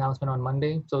make the announcement on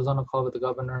Monday. So I was on a call with the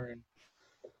governor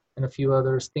and a few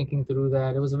others thinking through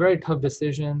that. It was a very tough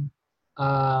decision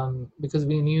because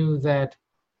we knew that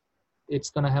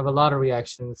it's going to have a lot of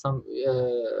reactions.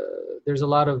 There's a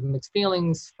lot of mixed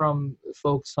feelings from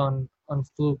folks on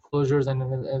school closures and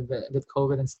with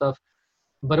COVID and stuff.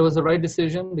 But it was the right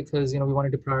decision because we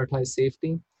wanted to prioritize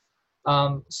safety.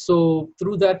 So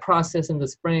through that process in the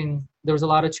spring, there was a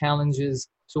lot of challenges.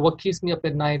 So what keeps me up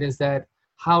at night is that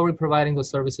how are we providing those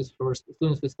services for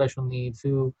students with special needs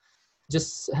who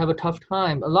just have a tough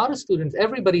time. A lot of students,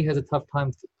 everybody has a tough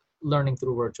time learning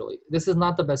through virtually. This is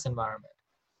not the best environment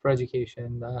for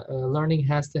education. Learning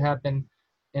has to happen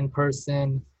in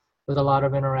person with a lot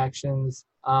of interactions.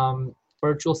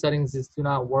 Virtual settings do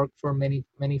not work for many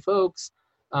folks.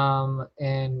 And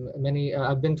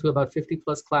I've been to about 50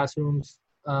 plus classrooms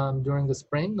during the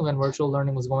spring when virtual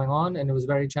learning was going on, and it was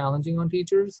very challenging on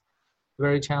teachers,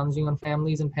 very challenging on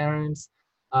families and parents,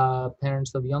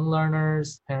 parents of young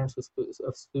learners, parents of students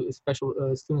with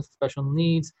special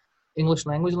needs, English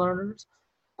language learners.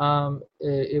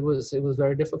 It was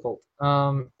very difficult.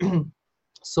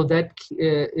 So that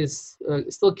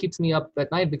still keeps me up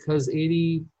at night because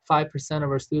 85% of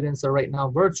our students are right now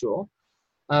virtual.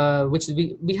 Which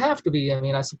we have to be. I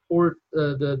mean, I support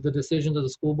the decisions of the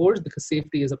school boards because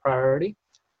safety is a priority.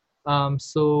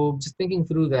 So just thinking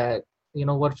through that,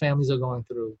 what families are going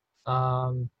through.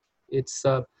 I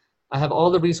have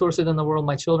all the resources in the world.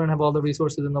 My children have all the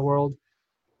resources in the world.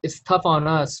 It's tough on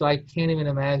us. So I can't even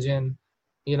imagine,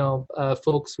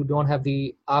 folks who don't have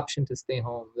the option to stay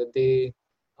home, that they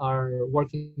are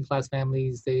working class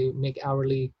families, they make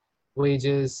hourly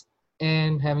wages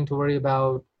and having to worry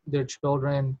about their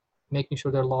children, making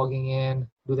sure they're logging in.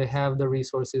 Do they have the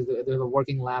resources? Do they have a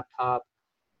working laptop?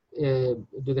 Do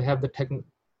they have the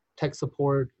tech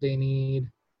support they need?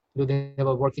 Do they have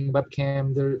a working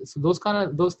webcam? So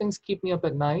those things keep me up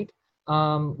at night.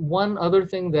 One other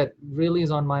thing that really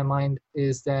is on my mind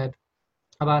is that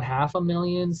about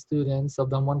 500,000 students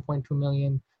of the 1.2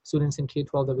 million students in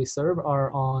K-12 that we serve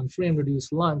are on free and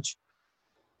reduced lunch.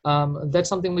 That's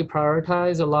something we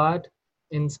prioritize a lot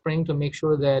in spring to make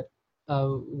sure that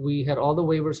we had all the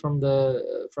waivers from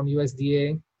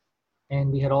USDA,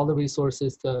 and we had all the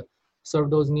resources to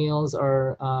serve those meals.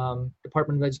 Our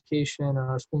Department of Education and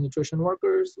our school nutrition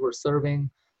workers were serving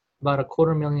about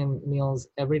 250,000 meals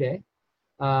every day.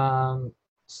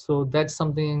 So that's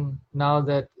something now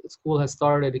that school has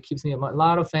started, it keeps me up. A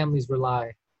lot of families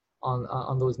rely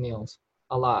on those meals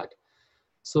a lot.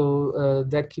 So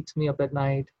that keeps me up at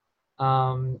night.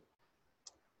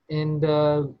 And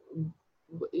our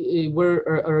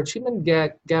achievement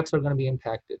gaps are going to be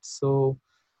impacted. So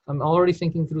I'm already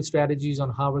thinking through strategies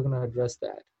on how we're going to address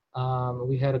that.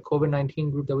 We had a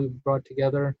COVID-19 group that we brought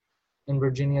together in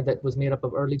Virginia that was made up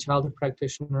of early childhood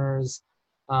practitioners,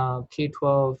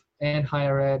 K-12 and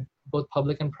higher ed, both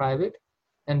public and private,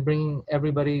 and bringing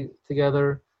everybody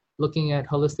together, looking at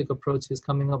holistic approaches,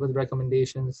 coming up with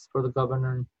recommendations for the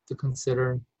governor to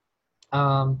consider.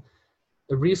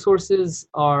 The resources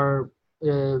are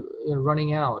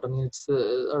running out. I mean,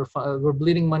 we're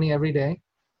bleeding money every day.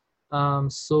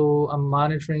 So I'm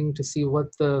monitoring to see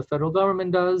what the federal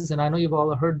government does. And I know you've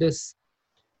all heard this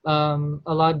a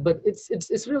lot, but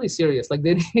it's really serious. Like,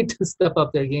 they need to step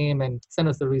up their game and send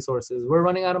us the resources. We're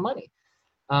running out of money.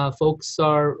 Folks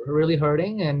are really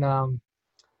hurting, and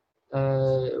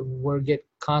we get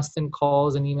constant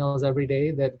calls and emails every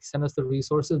day that send us the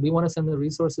resources. We want to send the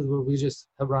resources, but we just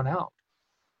have run out.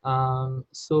 Not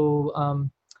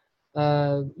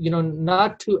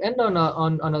to end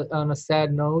on a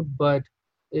sad note, but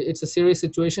it's a serious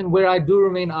situation. Where I do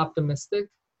remain optimistic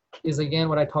is, again,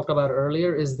 what I talked about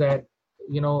earlier, is that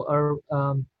our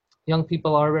young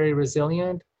people are very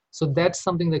resilient. So that's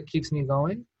something that keeps me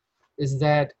going, is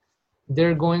that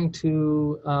they're going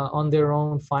to on their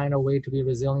own find a way to be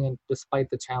resilient despite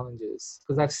the challenges,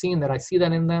 because I see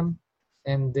that in them,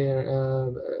 and they're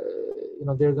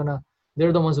gonna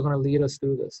they're the ones who are going to lead us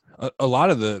through this. A lot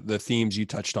of the themes you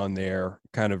touched on there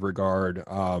kind of regard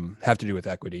have to do with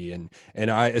equity,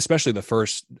 and I, especially the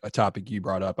first topic you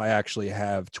brought up, I actually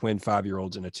have twin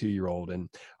 5-year-olds and a 2-year-old, and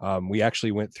we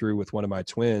actually went through with one of my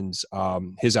twins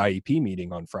his IEP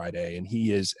meeting on Friday, and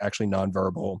he is actually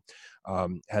nonverbal,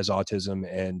 has autism,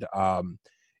 and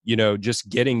just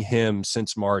getting him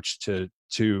since March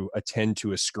to attend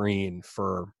to a screen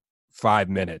for 5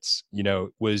 minutes,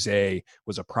 was a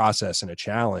process and a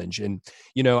challenge. And,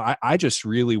 I just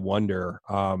really wonder,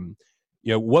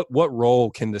 what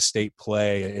role can the state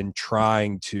play in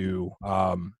trying to,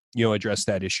 address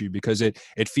that issue? Because it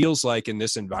feels like in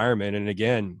this environment, and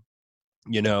again,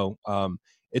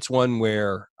 it's one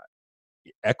where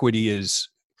equity is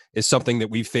something that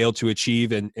we've failed to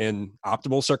achieve in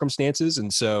optimal circumstances.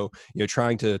 And so,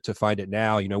 trying to find it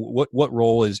now, what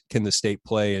role can the state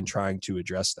play in trying to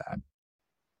address that?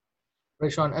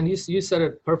 Right, Sean, and you said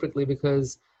it perfectly,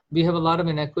 because we have a lot of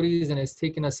inequities and it's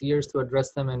taken us years to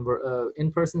address them in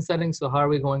in-person settings. So how are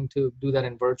we going to do that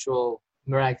in virtual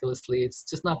miraculously? It's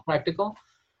just not practical.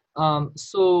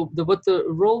 So the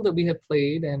role that we have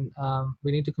played, and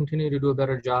we need to continue to do a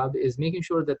better job, is making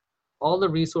sure that all the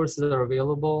resources are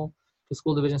available to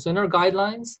school divisions. So in our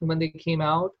guidelines, when they came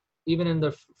out, even in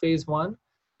the phase 1,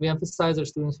 we emphasize our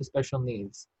students with special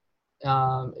needs,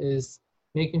 is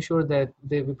making sure that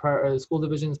school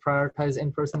divisions prioritize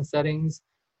in-person settings,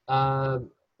 showing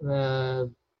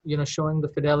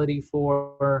the fidelity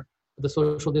for the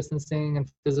social distancing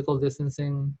and physical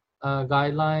distancing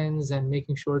guidelines, and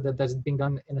making sure that that's being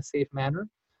done in a safe manner.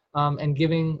 And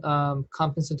giving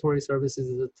compensatory services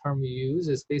is the term we use,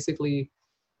 is basically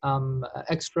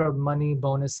extra money,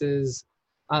 bonuses.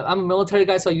 I'm a military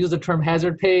guy, so I use the term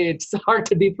hazard pay. It's hard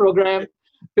to deprogram.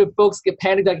 Folks get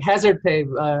panicked, like hazard pay,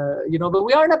 but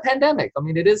we are in a pandemic. I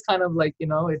mean, it is kind of like,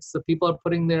 it's the people are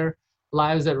putting their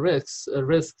lives at risk.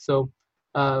 So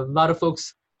a lot of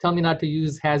folks tell me not to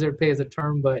use hazard pay as a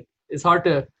term, but it's hard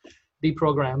to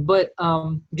deprogram. But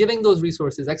giving those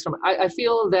resources extra, I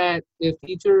feel that if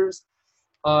teachers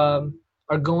are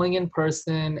going in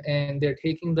person and they're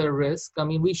taking the risk, I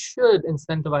mean, we should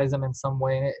incentivize them in some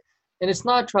way. And it's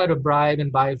not try to bribe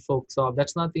and buy folks off.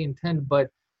 That's not the intent, but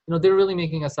they're really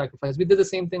making a sacrifice. We did the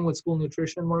same thing with school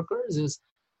nutrition workers,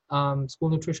 school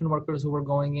nutrition workers who were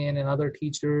going in, and other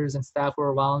teachers and staff who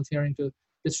were volunteering to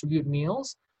distribute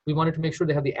meals. We wanted to make sure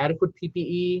they had the adequate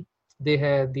PPE. They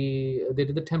did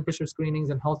the temperature screenings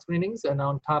and health screenings. And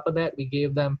on top of that, we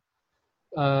gave them,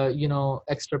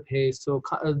 extra pay. So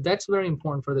that's very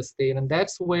important for the state. And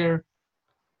that's where,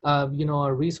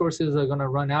 our resources are going to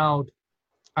run out.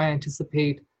 I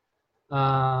anticipate,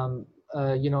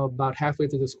 about halfway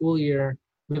through the school year.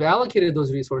 We've allocated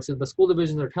those resources, but school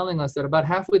divisions are telling us that about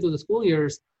halfway through the school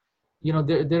years, they're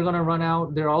going to run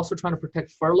out. They're also trying to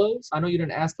protect furloughs. I know you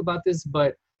didn't ask about this,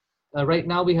 but right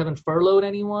now we haven't furloughed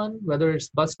anyone, whether it's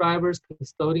bus drivers,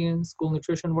 custodians, school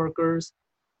nutrition workers,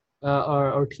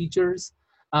 or teachers.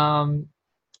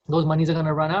 Those monies are going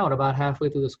to run out about halfway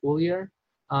through the school year.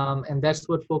 And that's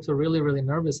what folks are really, really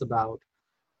nervous about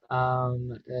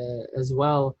as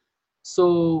well.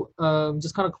 So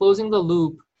just kind of closing the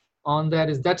loop on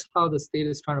that's how the state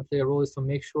is trying to play a role, is to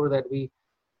make sure that we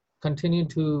continue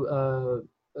to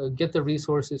get the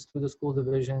resources to the school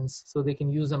divisions so they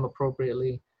can use them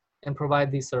appropriately and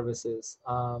provide these services.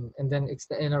 And then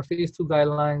in our phase 2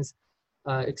 guidelines,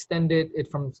 extend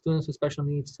it from students with special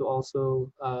needs to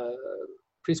also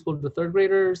preschool to 3rd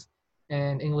graders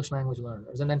and English language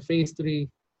learners. And then phase 3,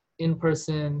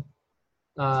 in-person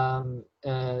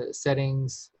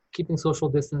settings, keeping social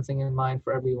distancing in mind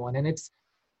for everyone. And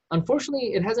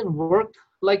unfortunately, it hasn't worked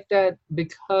like that,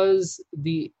 because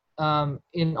on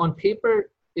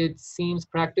paper, it seems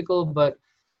practical, but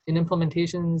in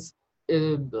implementations,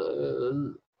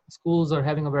 schools are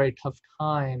having a very tough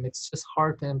time. It's just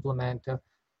hard to implement, to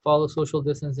follow social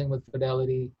distancing with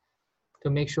fidelity, to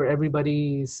make sure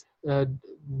everybody's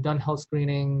done health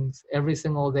screenings every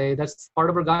single day. That's part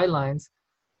of our guidelines.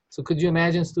 So could you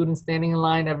imagine students standing in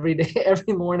line every day,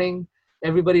 every morning,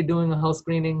 everybody doing a health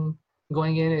screening,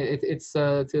 going in? It's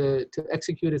to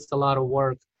execute, it's a lot of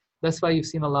work. That's why you've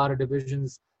seen a lot of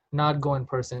divisions not go in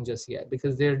person just yet,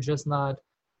 because they're just not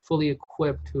fully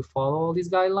equipped to follow all these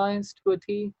guidelines to a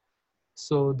T.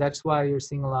 So that's why you're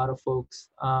seeing a lot of folks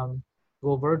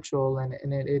go virtual, and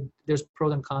there's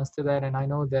pros and cons to that. And I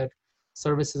know that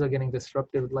services are getting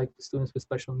disrupted, like students with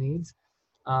special needs.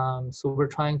 So we're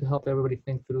trying to help everybody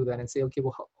think through that and say, okay,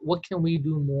 well, what can we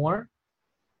do more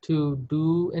to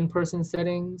do in-person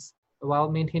settings while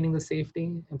maintaining the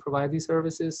safety and provide these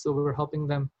services? So we're helping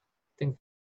them think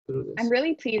through this. I'm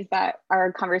really pleased that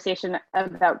our conversation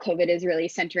about COVID is really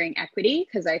centering equity,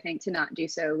 because I think to not do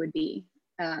so would be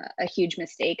a huge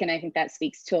mistake. And I think that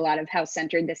speaks to a lot of how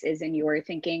centered this is in your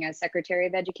thinking as Secretary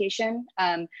of Education.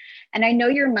 And I know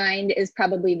your mind is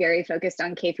probably very focused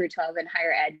on K through 12 and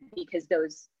higher ed, because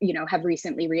those, have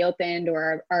recently reopened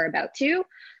or are about to.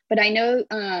 But I know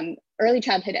early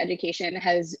childhood education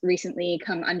has recently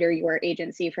come under your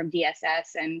agency from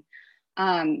DSS,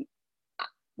 and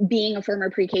being a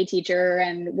former pre-K teacher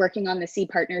and working on the C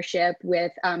partnership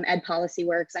with Ed Policy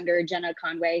Works under Jenna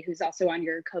Conway, who's also on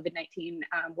your COVID-19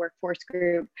 workforce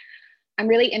group, I'm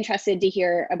really interested to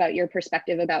hear about your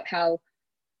perspective about how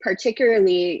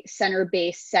particularly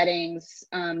center-based settings,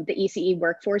 the ECE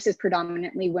workforce is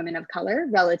predominantly women of color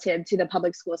relative to the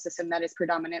public school system that is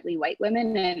predominantly white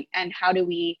women, and how do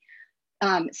we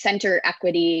center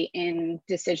equity in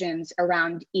decisions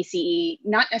around ECE,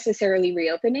 not necessarily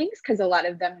reopenings, because a lot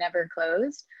of them never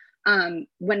closed,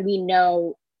 when we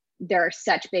know there are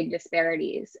such big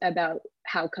disparities about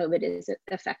how COVID is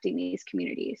affecting these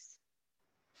communities.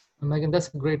 Megan, that's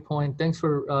a great point. Thanks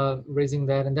for raising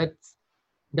that. And that's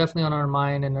definitely on our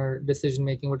mind and our decision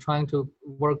making. We're trying to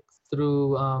work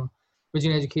through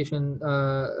Virginia Education,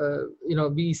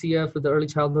 VECF with the Early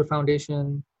Childhood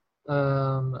Foundation,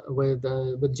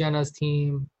 with Jenna's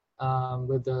team,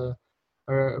 with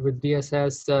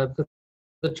DSS.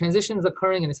 The transition is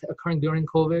occurring, and it's occurring during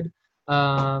COVID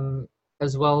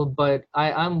as well. But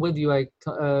I'm with you.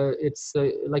 It's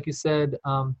like you said,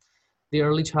 the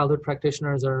early childhood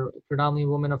practitioners are predominantly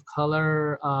women of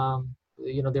color.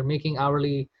 They're making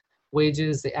hourly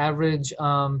wages. The average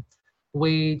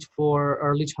wage for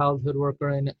early childhood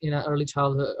worker in a early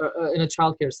childhood in a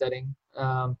childcare setting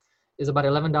is about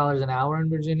 $11 an hour in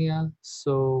Virginia.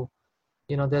 So,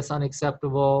 that's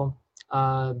unacceptable.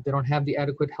 They don't have the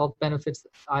adequate health benefits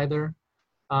either.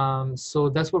 So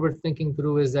that's what we're thinking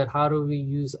through, is that how do we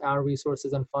use our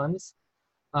resources and funds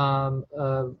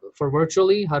for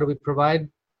virtually? How do we provide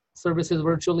services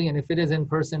virtually? And if it is in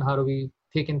person, how do we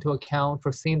take into account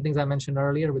for same things I mentioned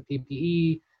earlier with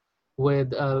PPE,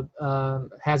 with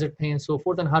hazard pay and so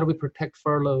forth? And how do we protect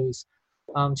furloughs?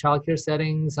 Childcare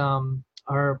settings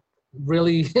are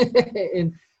really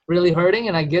really hurting,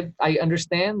 and I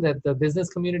understand that the business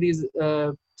community is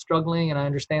struggling, and I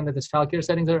understand that the childcare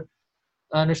settings are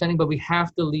understanding, but we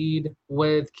have to lead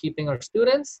with keeping our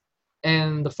students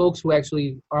and the folks who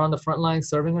actually are on the front line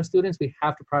serving our students. We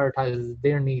have to prioritize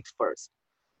their needs first.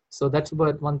 So that's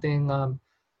what one thing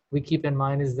we keep in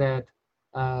mind, is that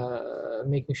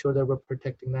making sure that we're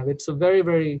protecting them. It's a very,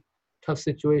 very tough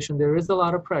situation. There is a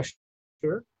lot of pressure,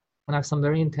 and I've some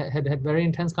had very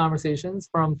intense conversations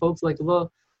from folks like,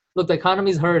 look, the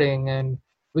economy's hurting, and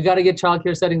we got to get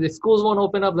childcare settings. If schools won't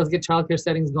open up, let's get childcare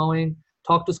settings going.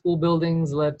 Talk to school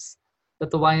buildings. Let the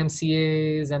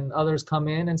YMCAs and others come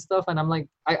in and stuff. And I'm like,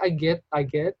 I get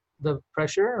the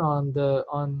pressure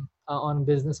on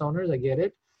business owners. I get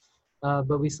it,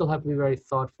 but we still have to be very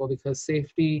thoughtful, because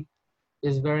safety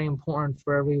is very important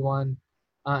for everyone,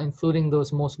 including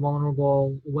those most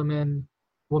vulnerable women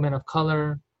of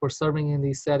color who are serving in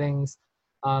these settings.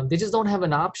 They just don't have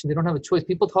an option. They don't have a choice.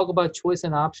 People talk about choice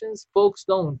and options. Folks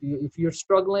don't. If you're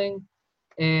struggling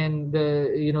and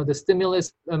the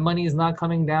stimulus money is not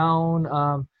coming down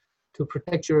to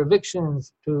protect your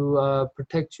evictions, to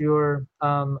protect your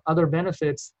other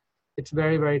benefits, it's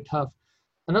very, very tough.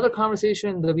 Another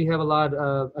conversation that we have a lot,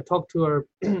 I talked to our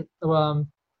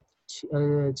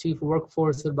chief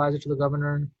workforce advisor to the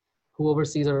governor, who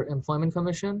oversees our employment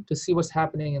commission, to see what's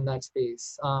happening in that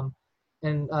space.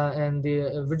 And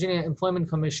the Virginia Employment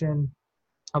Commission,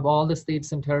 of all the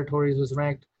states and territories, was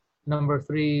ranked number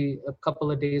 3 a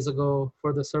couple of days ago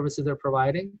for the services they're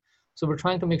providing. So we're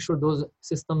trying to make sure those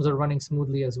systems are running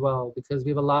smoothly as well, because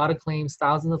we have a lot of claims,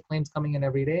 thousands of claims coming in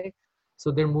every day. So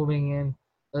they're moving in.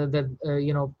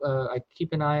 I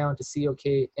keep an eye on to see,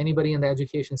 okay, anybody in the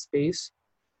education space,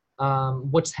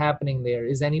 what's happening there?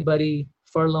 Is anybody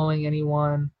furloughing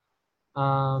anyone?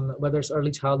 Whether it's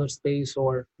early childhood space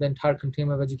or the entire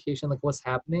continuum of education, like what's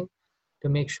happening, to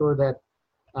make sure that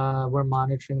we're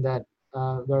monitoring that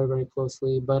very, very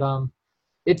closely. But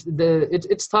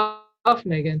it's tough,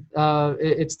 Megan.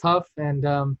 It's tough,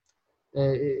 and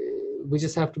we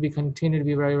just have to continue to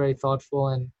be very, very thoughtful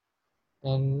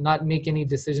and not make any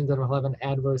decisions that will have an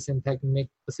adverse impact and make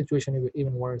the situation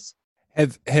even worse.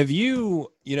 Have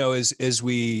you, as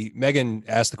we Megan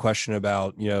asked the question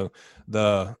about,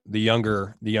 the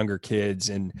younger kids,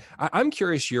 and I'm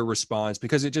curious your response,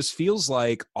 because it just feels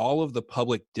like all of the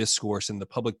public discourse and the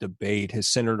public debate has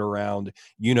centered around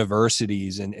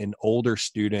universities and older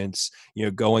students,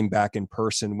 going back in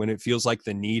person, when it feels like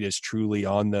the need is truly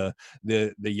on the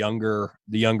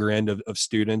younger end of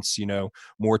students,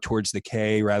 more towards the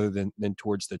K rather than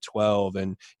towards the 12.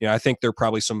 And I think there are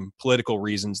probably some political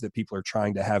reasons that people are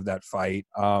trying to have that fight.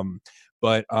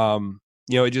 But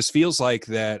it just feels like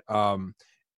that,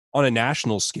 on a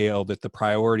national scale, that the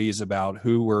priorities about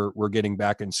who we're getting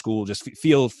back in school just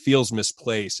feels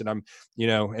misplaced. And I'm,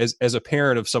 as a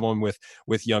parent of someone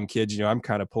with young kids, I'm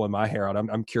kind of pulling my hair out.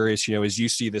 I'm curious, as you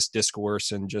see this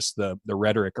discourse and just the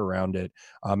rhetoric around it,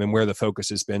 and where the focus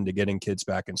has been to getting kids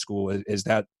back in school, has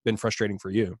that been frustrating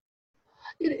for you?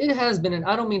 It has been, and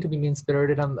I don't mean to be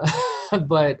mean-spirited,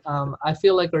 but I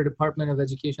feel like our Department of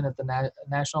Education at the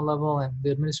national level and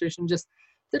the administration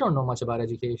they don't know much about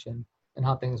education and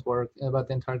how things work, about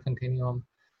the entire continuum.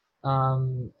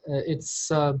 There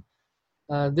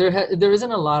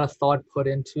isn't a lot of thought put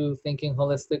into thinking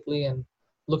holistically and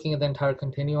looking at the entire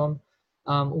continuum.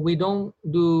 We don't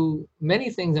do many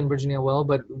things in Virginia well,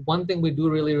 but one thing we do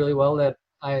really, really well that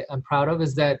I'm proud of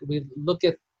is that we look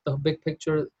at the big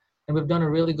picture, and we've done a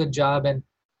really good job in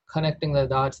connecting the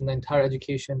dots in the entire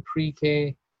education,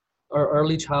 pre-K or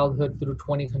early childhood through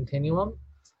 20 continuum.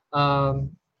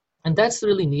 And that's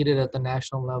really needed at the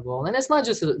national level. And it's not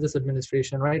just this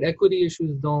administration, right? Equity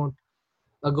issues don't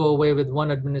go away with one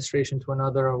administration to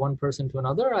another or one person to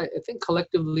another. I think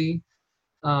collectively,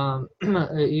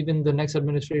 even the next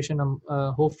administration, I'm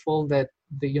hopeful that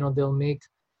they'll make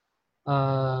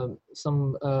some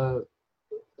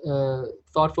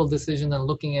thoughtful decisions and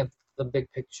looking at the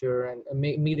big picture and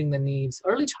meeting the needs.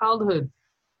 Early childhood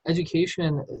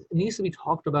education needs to be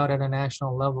talked about at a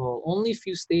national level. Only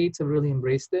few states have really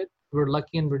embraced it. We're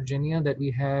lucky in Virginia that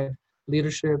we had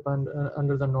leadership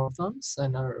under the Northams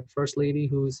and our First Lady,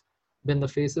 who's been the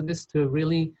face of this, they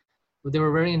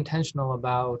were very intentional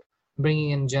about bringing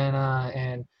in Jenna.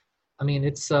 And I mean,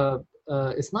 it's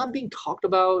not being talked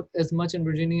about as much in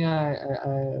Virginia,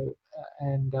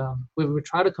 and we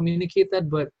try to communicate that,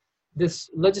 but this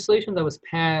legislation that was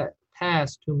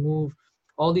passed to move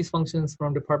all these functions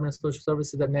from Department of Social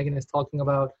Services that Megan is talking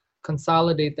about,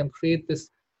 consolidate them, create this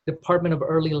Department of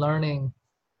Early Learning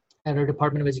at our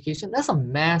Department of Education, that's a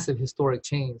massive historic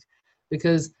change,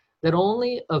 because that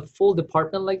only a full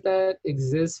department like that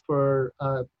exists for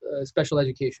special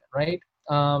education, right?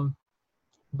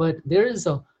 But there is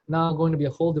now going to be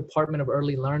a whole Department of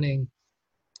Early Learning,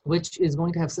 which is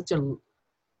going to have such a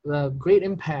great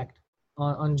impact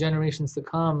on generations to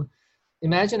come.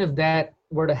 Imagine if that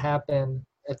were to happen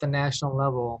at the national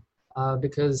level,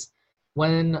 because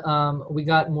when we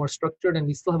got more structured, and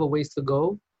we still have a ways to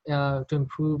go to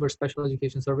improve our special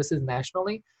education services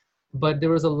nationally, but there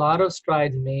was a lot of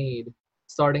strides made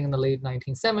starting in the late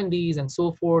 1970s and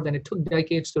so forth, and it took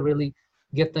decades to really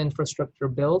get the infrastructure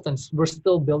built, and we're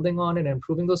still building on it and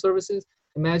improving those services.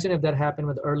 Imagine if that happened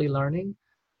with early learning.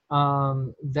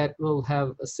 That will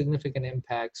have a significant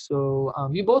impact. So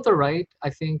you both are right. I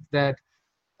think that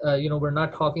we're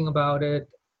not talking about it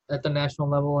at the national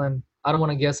level, and I don't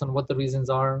want to guess on what the reasons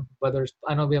are.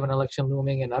 I know we have an election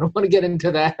looming, and I don't want to get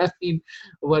into that. I mean,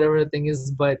 whatever the thing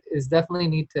is, but it's definitely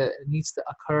needs to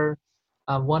occur.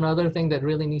 One other thing that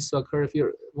really needs to occur, if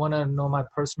you want to know my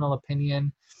personal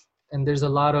opinion, and there's a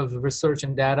lot of research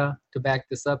and data to back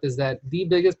this up, is that the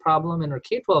biggest problem in our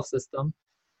K-12 system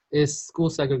is school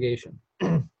segregation.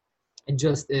 It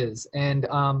just is. And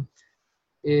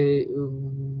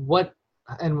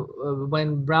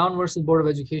when Brown versus Board of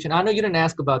Education, I know you didn't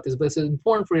ask about this, but it's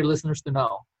important for your listeners to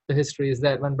know the history, is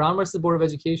that when Brown versus Board of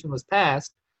Education was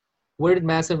passed, where did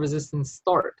massive resistance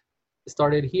start? It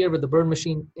started here with the Byrd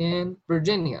Machine in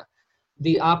Virginia.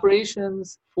 The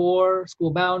operations for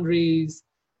school boundaries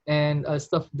and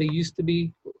stuff, they used to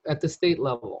be at the state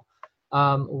level.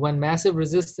 When massive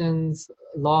resistance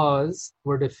laws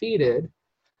were defeated,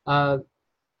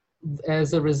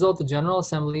 as a result, the General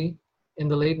Assembly in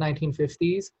the late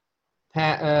 1950s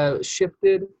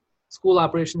shifted school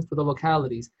operations to the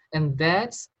localities. And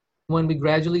that's when we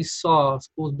gradually saw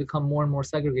schools become more and more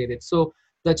segregated. So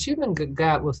the achievement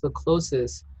gap was the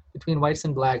closest between whites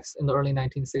and blacks in the early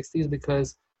 1960s,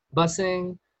 because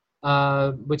busing,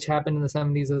 which happened in the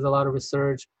 70s, there's a lot of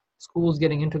research, schools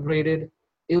getting integrated,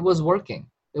 it was working.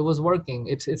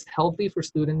 It's healthy for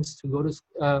students to go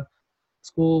to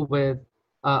school with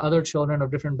other children of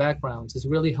different backgrounds. It's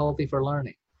really healthy for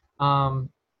learning. And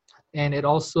it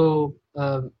also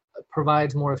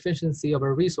provides more efficiency of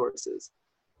our resources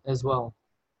as well.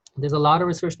 There's a lot of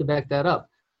research to back that up.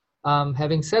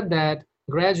 Having said that,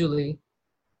 gradually,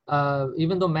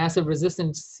 even though massive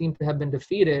resistance seemed to have been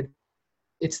defeated,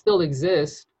 it still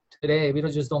exists today. We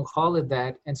just don't call it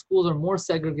that. And schools are more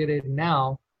segregated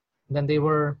now than they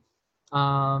were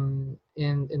in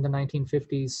the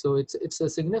 1950s. So it's a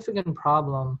significant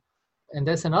problem. And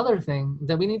that's another thing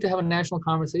that we need to have a national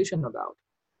conversation about,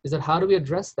 is that how do we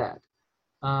address that?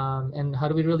 And how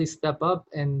do we really step up?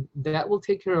 And that will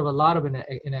take care of a lot of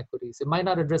inequities. It might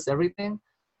not address everything,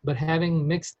 but having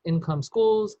mixed income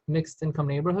schools, mixed income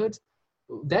neighborhoods,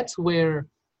 that's where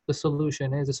the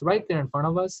solution is. It's right there in front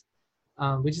of us.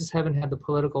 We just haven't had the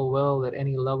political will at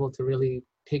any level to really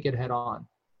take it head on.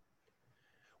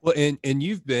 Well, and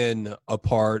you've been a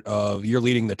part of, you're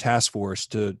leading the task force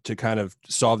to kind of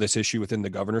solve this issue within the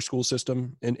governor school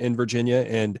system in Virginia,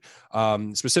 and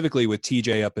specifically with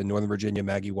TJ up in Northern Virginia,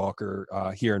 Maggie Walker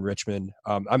here in Richmond.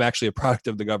 I'm actually a product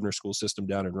of the governor school system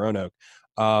down in Roanoke.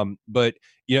 But,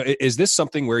 is this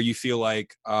something where you feel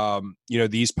like,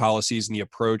 these policies and the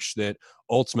approach that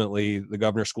ultimately the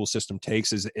governor school system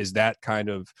takes is that kind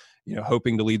of,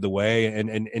 hoping to lead the way,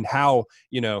 and how,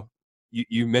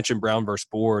 you mentioned Brown versus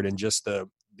Board and just the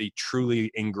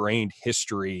truly ingrained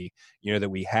history,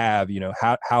 that we have,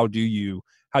 how do you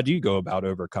go about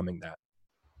overcoming that?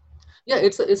 Yeah,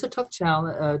 it's a tough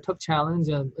challenge.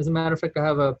 As a matter of fact, I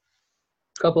have a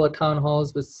couple of town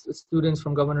halls with students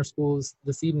from governor schools.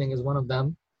 This evening is one of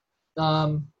them.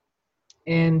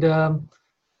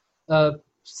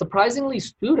 Surprisingly,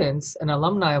 students and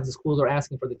alumni of the schools are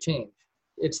asking for the change.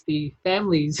 It's the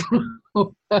families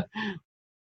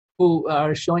who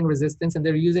are showing resistance, and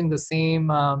they're using the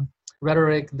same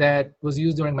rhetoric that was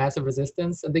used during massive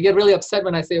resistance. And they get really upset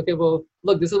when I say, okay, well,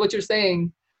 look, this is what you're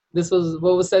saying. This was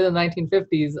what was said in the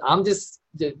 1950s.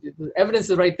 The evidence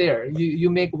is right there. You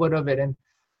make what of it. And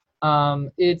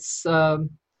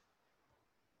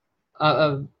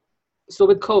so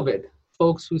with COVID,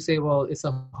 folks who say, well, it's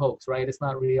a hoax, right? It's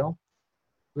not real.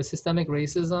 With systemic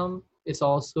racism, it's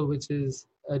also, which is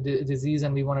a disease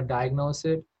and we want to diagnose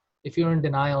it. If you're in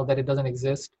denial that it doesn't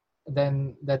exist,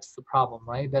 then that's the problem,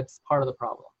 right? That's part of the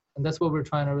problem. And that's what we're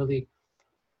trying to really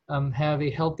have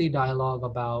a healthy dialogue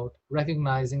about,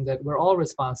 recognizing that we're all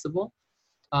responsible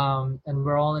and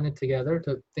we're all in it together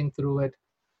to think through it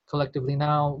collectively.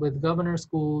 Now, with governor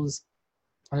schools,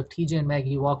 TJ and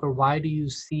Maggie Walker, why do you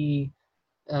see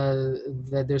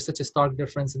that there's such a stark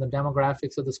difference in the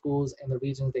demographics of the schools and the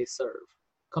regions they serve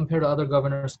compared to other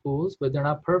governor schools? But they're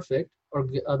not perfect, or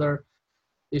other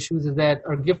issues is that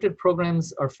our gifted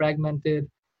programs are fragmented.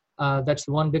 That's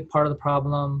one big part of the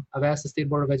problem. I've asked the State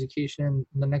Board of Education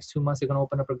in the next 2 months, they're going to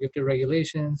open up our gifted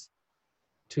regulations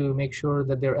to make sure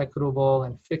that they're equitable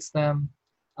and fix them,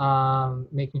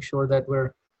 making sure that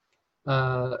we're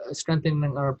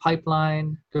strengthening our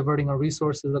pipeline, diverting our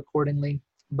resources accordingly.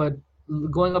 But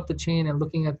going up the chain and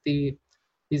looking at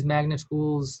these magnet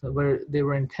schools where they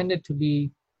were intended to be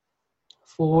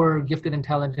for gifted and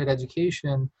talented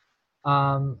education,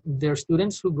 there are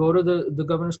students who go to the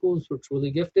governor schools who are truly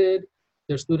gifted.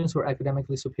 There are students who are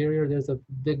academically superior. There's a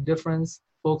big difference.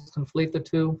 Folks conflate the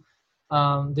two.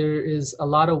 There is a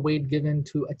lot of weight given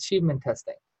to achievement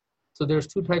testing. So there's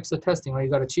two types of testing, right?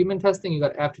 You got achievement testing, you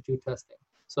got aptitude testing.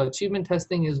 So achievement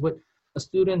testing is what a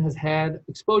student has had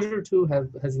exposure to,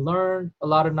 has learned a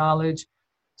lot of knowledge.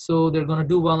 So they're going to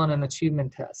do well on an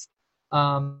achievement test.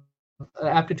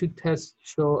 Aptitude tests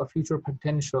show a future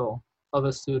potential of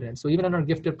a student. So even in our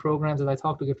gifted programs, as I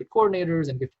talk to gifted coordinators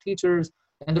and gifted teachers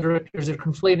and the directors, they're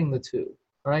conflating the two,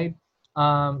 right?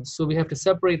 So we have to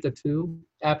separate the two.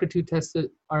 Aptitude tests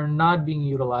are not being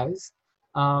utilized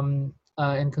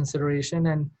in consideration,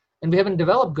 and we haven't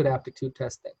developed good aptitude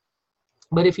testing.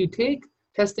 But if you take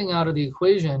testing out of the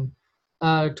equation,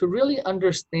 to really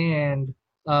understand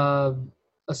a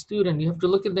student, you have to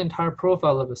look at the entire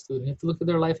profile of a student. You have to look at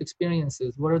their life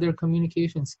experiences. What are their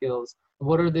communication skills?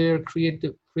 What are their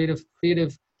creative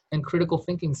and critical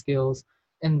thinking skills?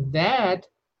 And that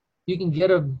you can get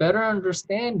a better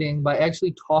understanding by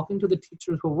actually talking to the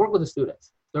teachers who work with the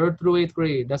students, 3rd through 8th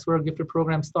grade. That's where our gifted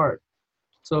programs start.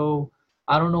 So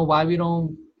I don't know why we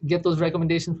don't get those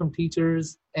recommendations from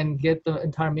teachers and get the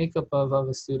entire makeup of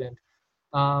a student.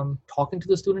 Talking to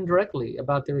the student directly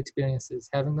about their experiences,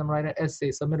 having them write an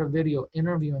essay, submit a video,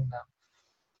 interviewing them.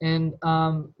 And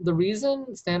the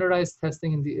reason standardized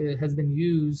testing has been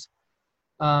used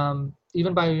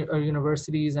even by our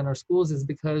universities and our schools is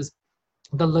because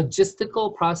the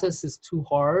logistical process is too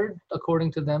hard,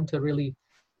 according to them, to really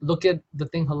look at the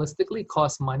thing holistically,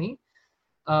 costs money.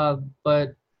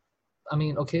 But I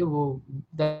mean, okay, well,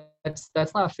 that's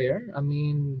that's not fair. I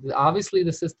mean, obviously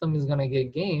the system is going to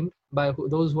get gamed by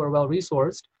those who are well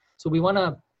resourced. So we want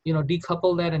to,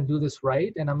 decouple that and do this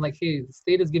right. And I'm like, hey, the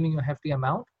state is giving you a hefty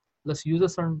amount. Let's use a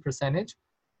certain percentage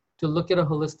to look at a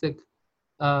holistic,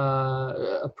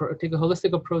 take a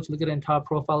holistic approach, look at the entire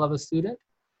profile of a student.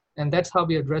 And that's how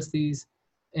we address these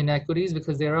inequities,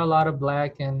 because there are a lot of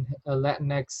Black and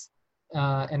Latinx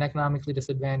and economically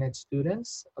disadvantaged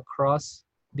students across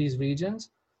these regions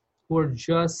who are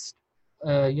just,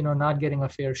 not getting a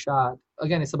fair shot.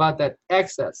 Again, it's about that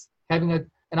access, having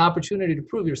an opportunity to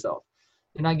prove yourself.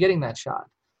 You're not getting that shot.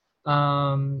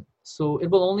 So it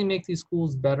will only make these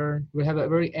schools better. We have a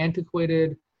very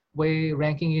antiquated way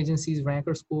ranking agencies rank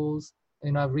our schools.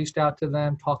 I've reached out to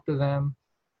them, talked to them,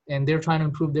 and they're trying to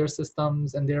improve their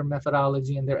systems and their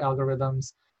methodology and their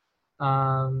algorithms.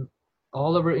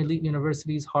 All of our elite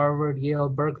universities, Harvard, Yale,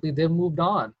 Berkeley, they've moved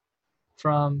on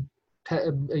from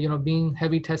being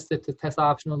heavy tested to test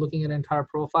optional, looking at entire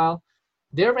profile.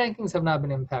 Their rankings have not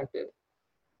been impacted.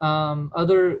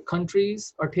 Other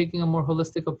countries are taking a more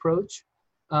holistic approach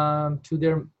to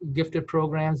their gifted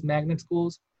programs, magnet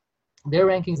schools. Their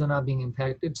rankings are not being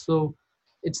impacted. So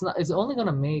it's only going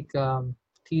to make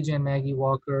TJ and Maggie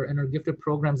Walker and our gifted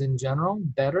programs in general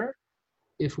better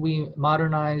if we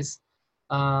modernize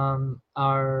the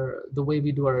way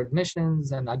we do our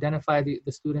admissions and identify the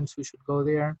students who should go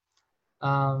there.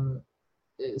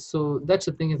 So that's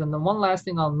the thing. And the one last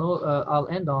thing I'll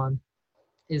end on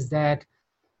is that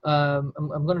I'm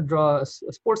going to draw a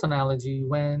sports analogy.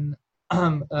 When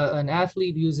an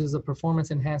athlete uses a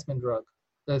performance enhancement drug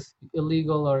that's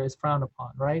illegal or is frowned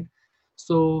upon, right?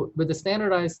 So with the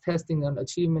standardized testing and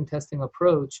achievement testing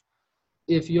approach,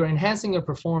 if you're enhancing your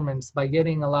performance by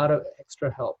getting a lot of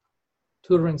extra help,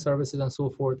 tutoring services and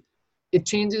so forth, it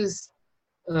changes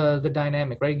the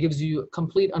dynamic, right? It gives you a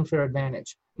complete unfair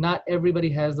advantage. Not everybody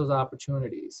has those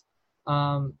opportunities.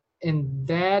 And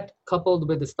that, coupled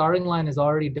with the starting line, is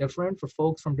already different for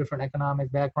folks from different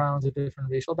economic backgrounds or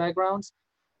different racial backgrounds.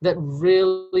 That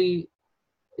really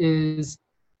is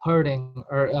hurting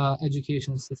our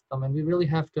education system. And we really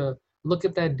have to look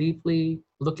at that deeply,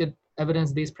 look at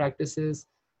evidence-based practices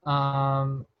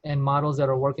and models that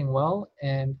are working well,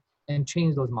 and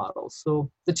change those models.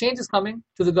 So the change is coming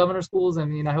to the governor schools. I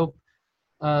mean, I hope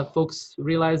folks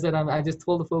realize that. I just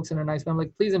told the folks in a nice way, I'm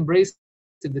like, please embrace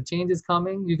it. The change is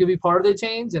coming. You can be part of the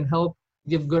change and help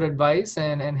give good advice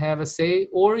and have a say,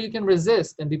 or you can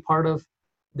resist and be part of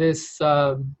this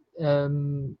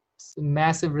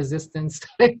massive resistance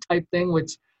type thing,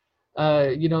 which,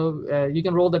 you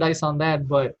can roll the dice on that,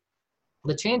 but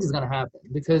the change is going to happen.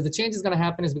 Because the change is going to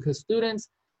happen is because students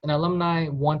and alumni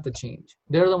want the change.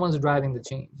 They're the ones driving the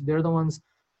change. They're the ones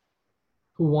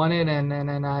who want it, and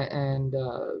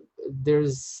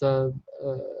there's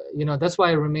that's why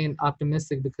I remain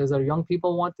optimistic, because our young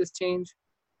people want this change,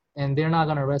 and they're not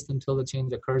going to rest until the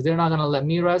change occurs. They're not going to let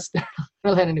me rest. They're not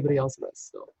going to let anybody else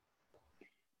rest. So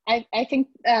I think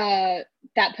that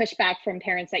pushback from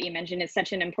parents that you mentioned is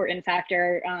such an important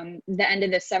factor. The end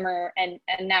of this summer, and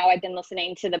now I've been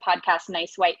listening to the podcast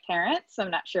Nice White Parents. So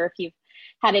I'm not sure if you've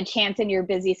had a chance in your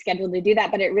busy schedule to do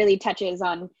that, but it really touches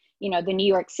on, the New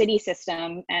York City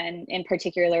system, and in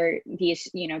particular these,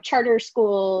 charter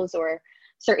schools or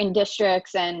certain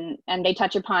districts, and they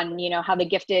touch upon, how the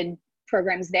gifted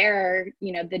programs there,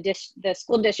 the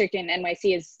school district in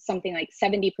NYC is something like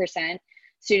 70%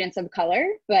 students of color,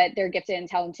 but their gifted and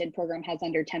talented program has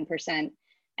under 10%.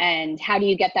 And how do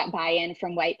you get that buy-in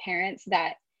from white parents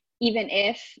that even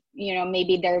if,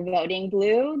 maybe they're voting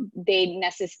blue,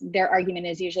 their argument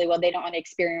is usually, well, they don't want to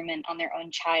experiment on their own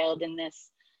child in this,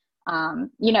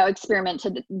 experiment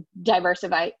to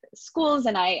diversify schools.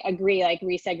 And I agree, like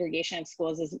resegregation of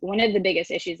schools is one of the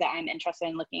biggest issues that I'm interested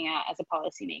in looking at as a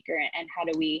policymaker, and how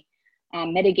do we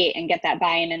mitigate and get that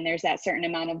buy-in. And there's that certain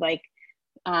amount of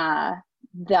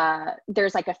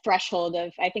there's like a threshold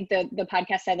of, I think the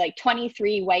podcast said like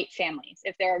 23 white families.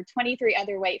 If there are 23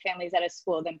 other white families at a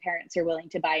school, then parents are willing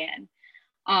to buy in.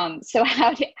 So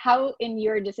how in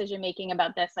your decision making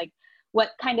about this, like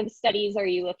what kind of studies are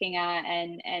you looking at,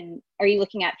 and are you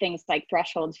looking at things like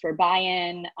thresholds for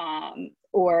buy-in,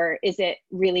 or is it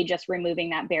really just removing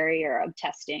that barrier of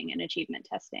testing and achievement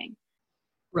testing?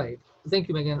 Right. Thank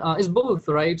you, Megan. It's both,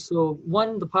 right? So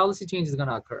one, the policy change is going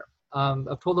to occur.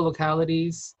 I've told the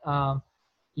localities,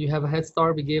 you have a head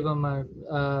start. We gave them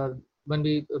when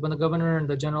the governor and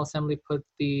the General Assembly put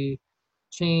the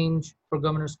change for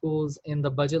governor schools in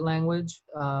the budget language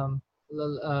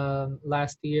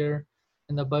last year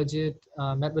in the budget,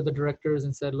 met with the directors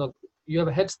and said, look, you have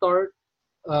a head start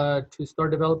to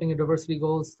start developing your diversity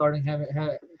goals, starting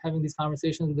having these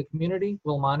conversations with the community.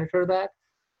 We'll monitor that.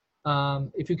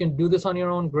 If you can do this on your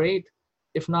own, great.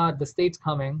 If not, the state's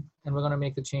coming and we're going to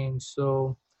make the change.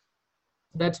 So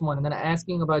that's one. And then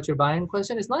asking about your buy-in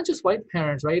question, it's not just white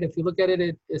parents, right? If you look at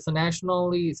it, it's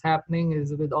nationally, it's happening,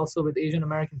 is also with Asian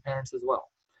American parents as well.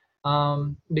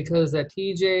 Because at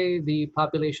TJ, the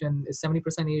population is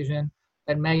 70% Asian.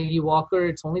 At Maggie Walker,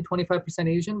 it's only 25%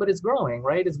 Asian, but it's growing,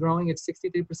 right? It's growing. It's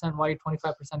 63% white,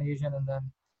 25% Asian, and then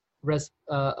rest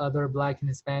other Black and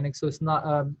Hispanic. So it's not,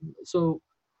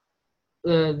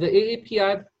 the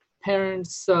AAPI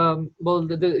parents, well,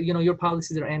 your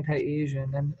policies are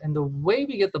anti-Asian, and the way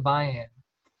we get the buy-in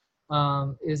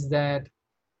is that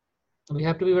we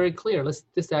have to be very clear. Let's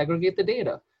disaggregate the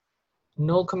data.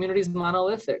 No community is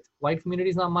monolithic. White community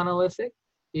is not monolithic.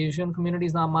 Asian community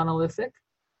is not monolithic.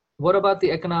 What about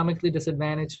the economically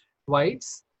disadvantaged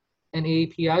whites and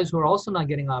AAPIs who are also not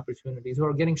getting opportunities, who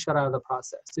are getting shut out of the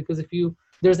process? Because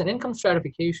there's an income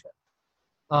stratification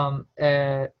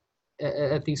at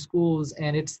these schools,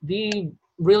 and it's the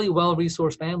really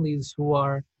well-resourced families who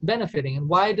are benefiting. And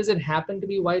why does it happen to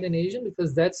be white and Asian?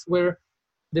 Because that's where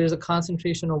there's a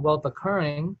concentration of wealth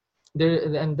occurring.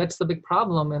 And that's the big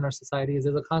problem in our society, is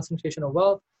there's a concentration of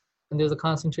wealth and there's a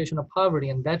concentration of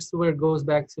poverty. And that's where it goes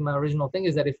back to my original thing,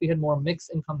 is that if we had more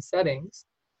mixed income settings,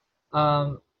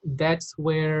 that's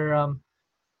where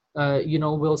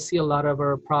we'll see a lot of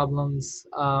our problems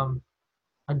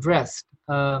addressed.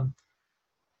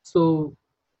 So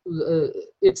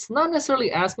it's not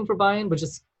necessarily asking for buy-in, but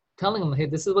just telling them, hey,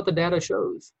 this is what the data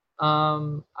shows.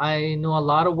 I know a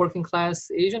lot of working class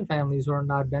Asian families who are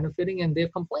not benefiting, and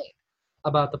they've complained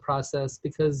about the process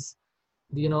because,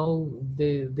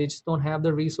 they just don't have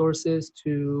the resources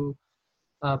to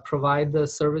provide the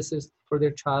services for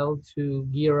their child to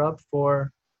gear up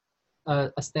for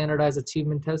a standardized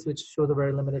achievement test, which shows a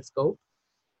very limited scope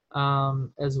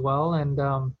as well.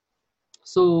 And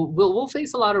so we'll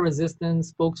face a lot of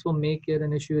resistance. Folks will make it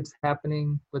an issue. It's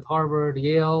happening with Harvard,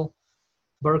 Yale,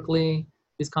 Berkeley.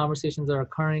 These conversations are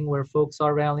occurring where folks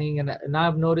are rallying. And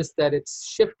I've noticed that it's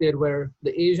shifted where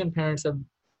the Asian parents are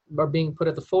being put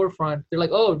at the forefront. They're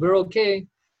like, oh, we're okay.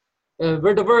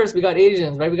 We're diverse. We got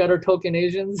Asians, right? We got our token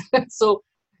Asians. So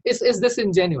it's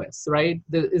disingenuous, right?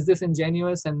 Is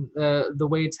disingenuous and the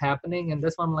way it's happening. And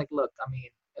that's why I'm like, look, I mean,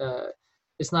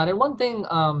 it's not. And one thing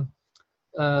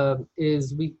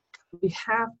is we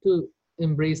have to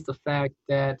embrace the fact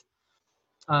that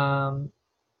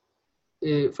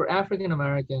for African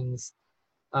Americans,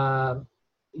 I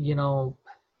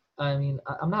mean,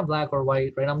 I'm not Black or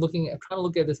white, right? I'm trying to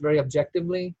look at this very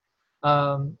objectively.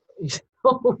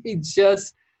 We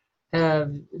just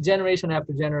have generation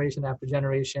after generation after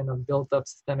generation of built up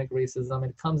systemic racism.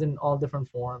 It comes in all different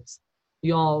forms.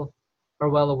 You all are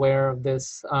well aware of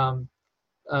this. And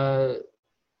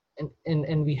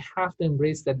we have to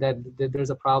embrace that there's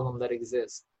a problem that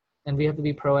exists, and we have to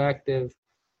be proactive.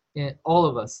 And all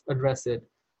of us address it.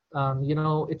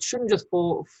 It shouldn't just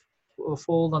fold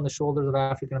on the shoulders of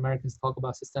African Americans to talk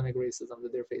about systemic racism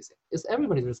that they're facing. It's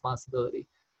everybody's responsibility.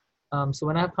 So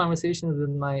when I have conversations with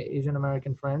my Asian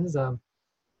American friends,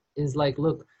 is like,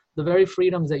 look, the very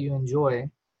freedoms that you enjoy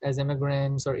as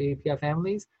immigrants or AAPI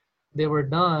families, they were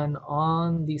done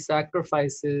on the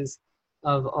sacrifices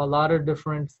of a lot of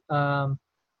different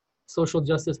social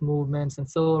justice movements and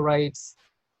civil rights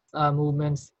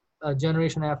movements,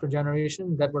 generation after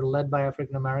generation, that were led by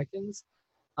African Americans.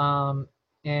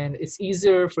 And it's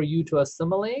easier for you to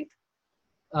assimilate,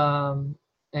 and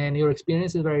your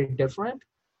experience is very different.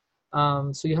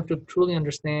 So you have to truly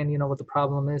understand, what the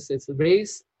problem is. It's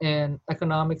race and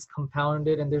economics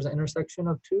compounded, and there's an intersection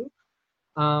of two.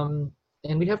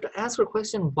 And we have to ask a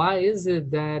question: why is it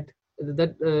that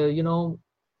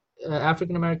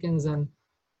African Americans and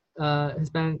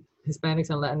Hispanics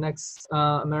and Latinx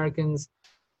Americans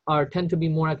tend to be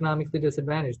more economically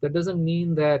disadvantaged? That doesn't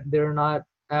mean that they're not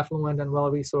affluent and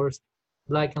well-resourced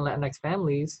Black and Latinx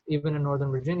families, even in Northern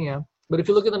Virginia. But if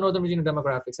you look at the Northern Virginia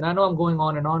demographics, and I know I'm going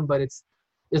on and on, but it's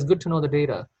good to know the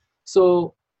data.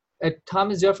 So at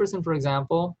Thomas Jefferson, for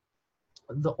example,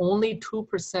 the only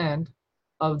 2%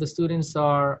 of the students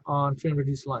are on free and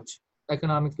reduced lunch,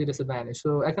 economically disadvantaged.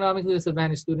 So economically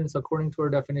disadvantaged students, according to our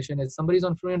definition, is somebody's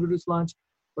on free and reduced lunch,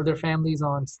 or their family's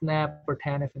on SNAP or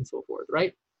TANF and so forth,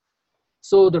 right?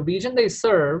 So the region they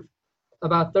serve,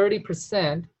 about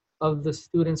 30% of the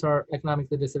students are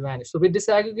economically disadvantaged. So we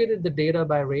disaggregated the data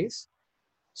by race.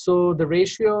 So the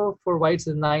ratio for whites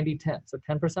is 90-10. So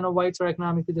 10% of whites are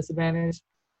economically disadvantaged.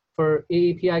 For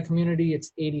AAPI community,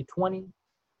 it's 80-20.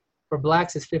 For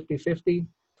Blacks, it's 50-50.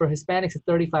 For Hispanics, it's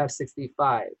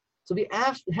 35-65. So we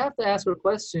have to ask a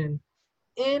question.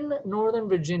 In Northern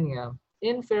Virginia,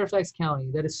 in Fairfax County,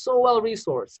 that is so well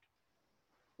resourced,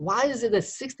 why is it that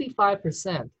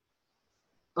 65%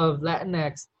 of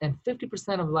Latinx and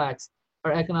 50% of Blacks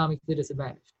are economically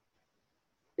disadvantaged?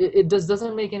 It just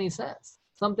doesn't make any sense.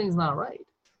 Something's not right,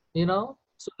 you know?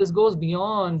 So this goes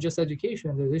beyond just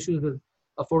education. There's issues with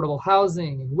affordable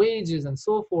housing and wages and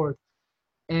so forth.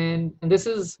 And this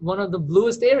is one of the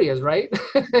bluest areas, right?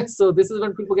 So this is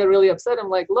when people get really upset. I'm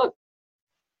like, look,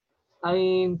 I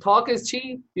mean, talk is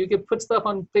cheap. You can put stuff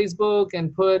on Facebook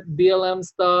and put BLM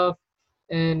stuff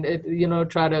and,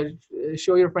 try to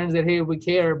show your friends that, hey, we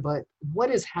care. But what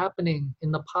is happening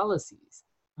in the policies?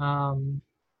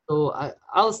 So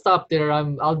I'll stop there.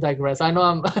 I'll digress. I know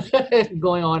I'm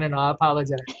going on and on. I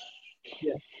apologize.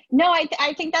 Yeah. No,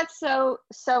 I think that's so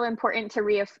important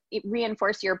to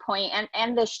reinforce your point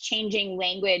and this changing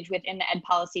language within the ed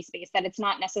policy space, that it's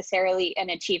not necessarily an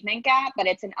achievement gap, but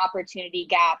it's an opportunity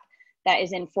gap that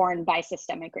is informed by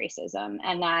systemic racism,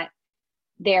 and that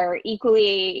they're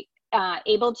equally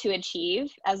able to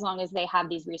achieve as long as they have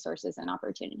these resources and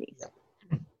opportunities. Yeah.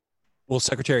 Well,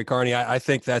 Secretary Carney, I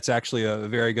think that's actually a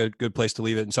very good place to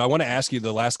leave it. And so I want to ask you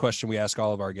the last question we ask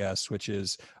all of our guests, which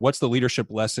is, what's the leadership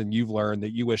lesson you've learned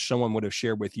that you wish someone would have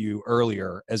shared with you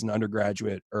earlier as an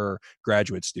undergraduate or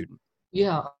graduate student?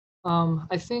 Yeah,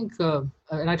 I think,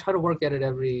 and I try to work at it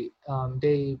every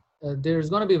day, there's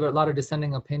going to be a lot of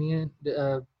dissenting opinion. People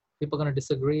are going to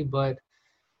disagree, but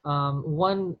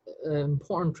one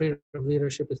important trait of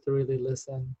leadership is to really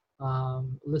listen.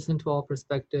 Listen to all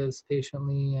perspectives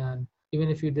patiently, and even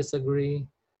if you disagree,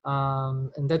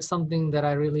 and that's something that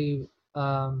I really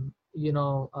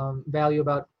value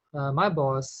about my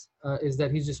boss, is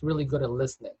that he's just really good at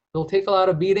listening. He'll take a lot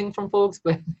of beating from folks,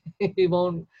 but he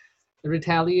won't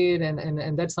retaliate,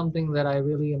 and that's something that I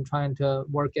really am trying to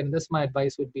work in. This, my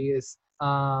advice would be, is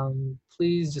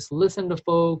please just listen to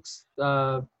folks.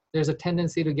 There's a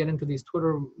tendency to get into these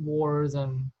Twitter wars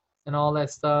and all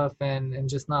that stuff and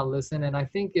just not listen. And I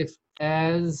think if,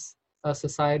 as a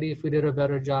society, if we did a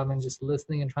better job in just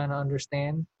listening and trying to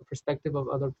understand the perspective of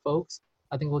other folks,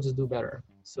 I think we'll just do better.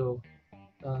 So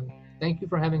thank you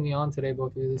for having me on today,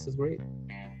 both of you. This is great.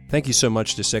 Thank you so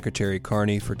much to Secretary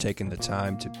Carney for taking the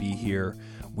time to be here.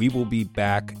 We will be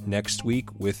back next week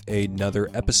with another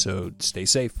episode. Stay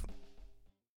safe.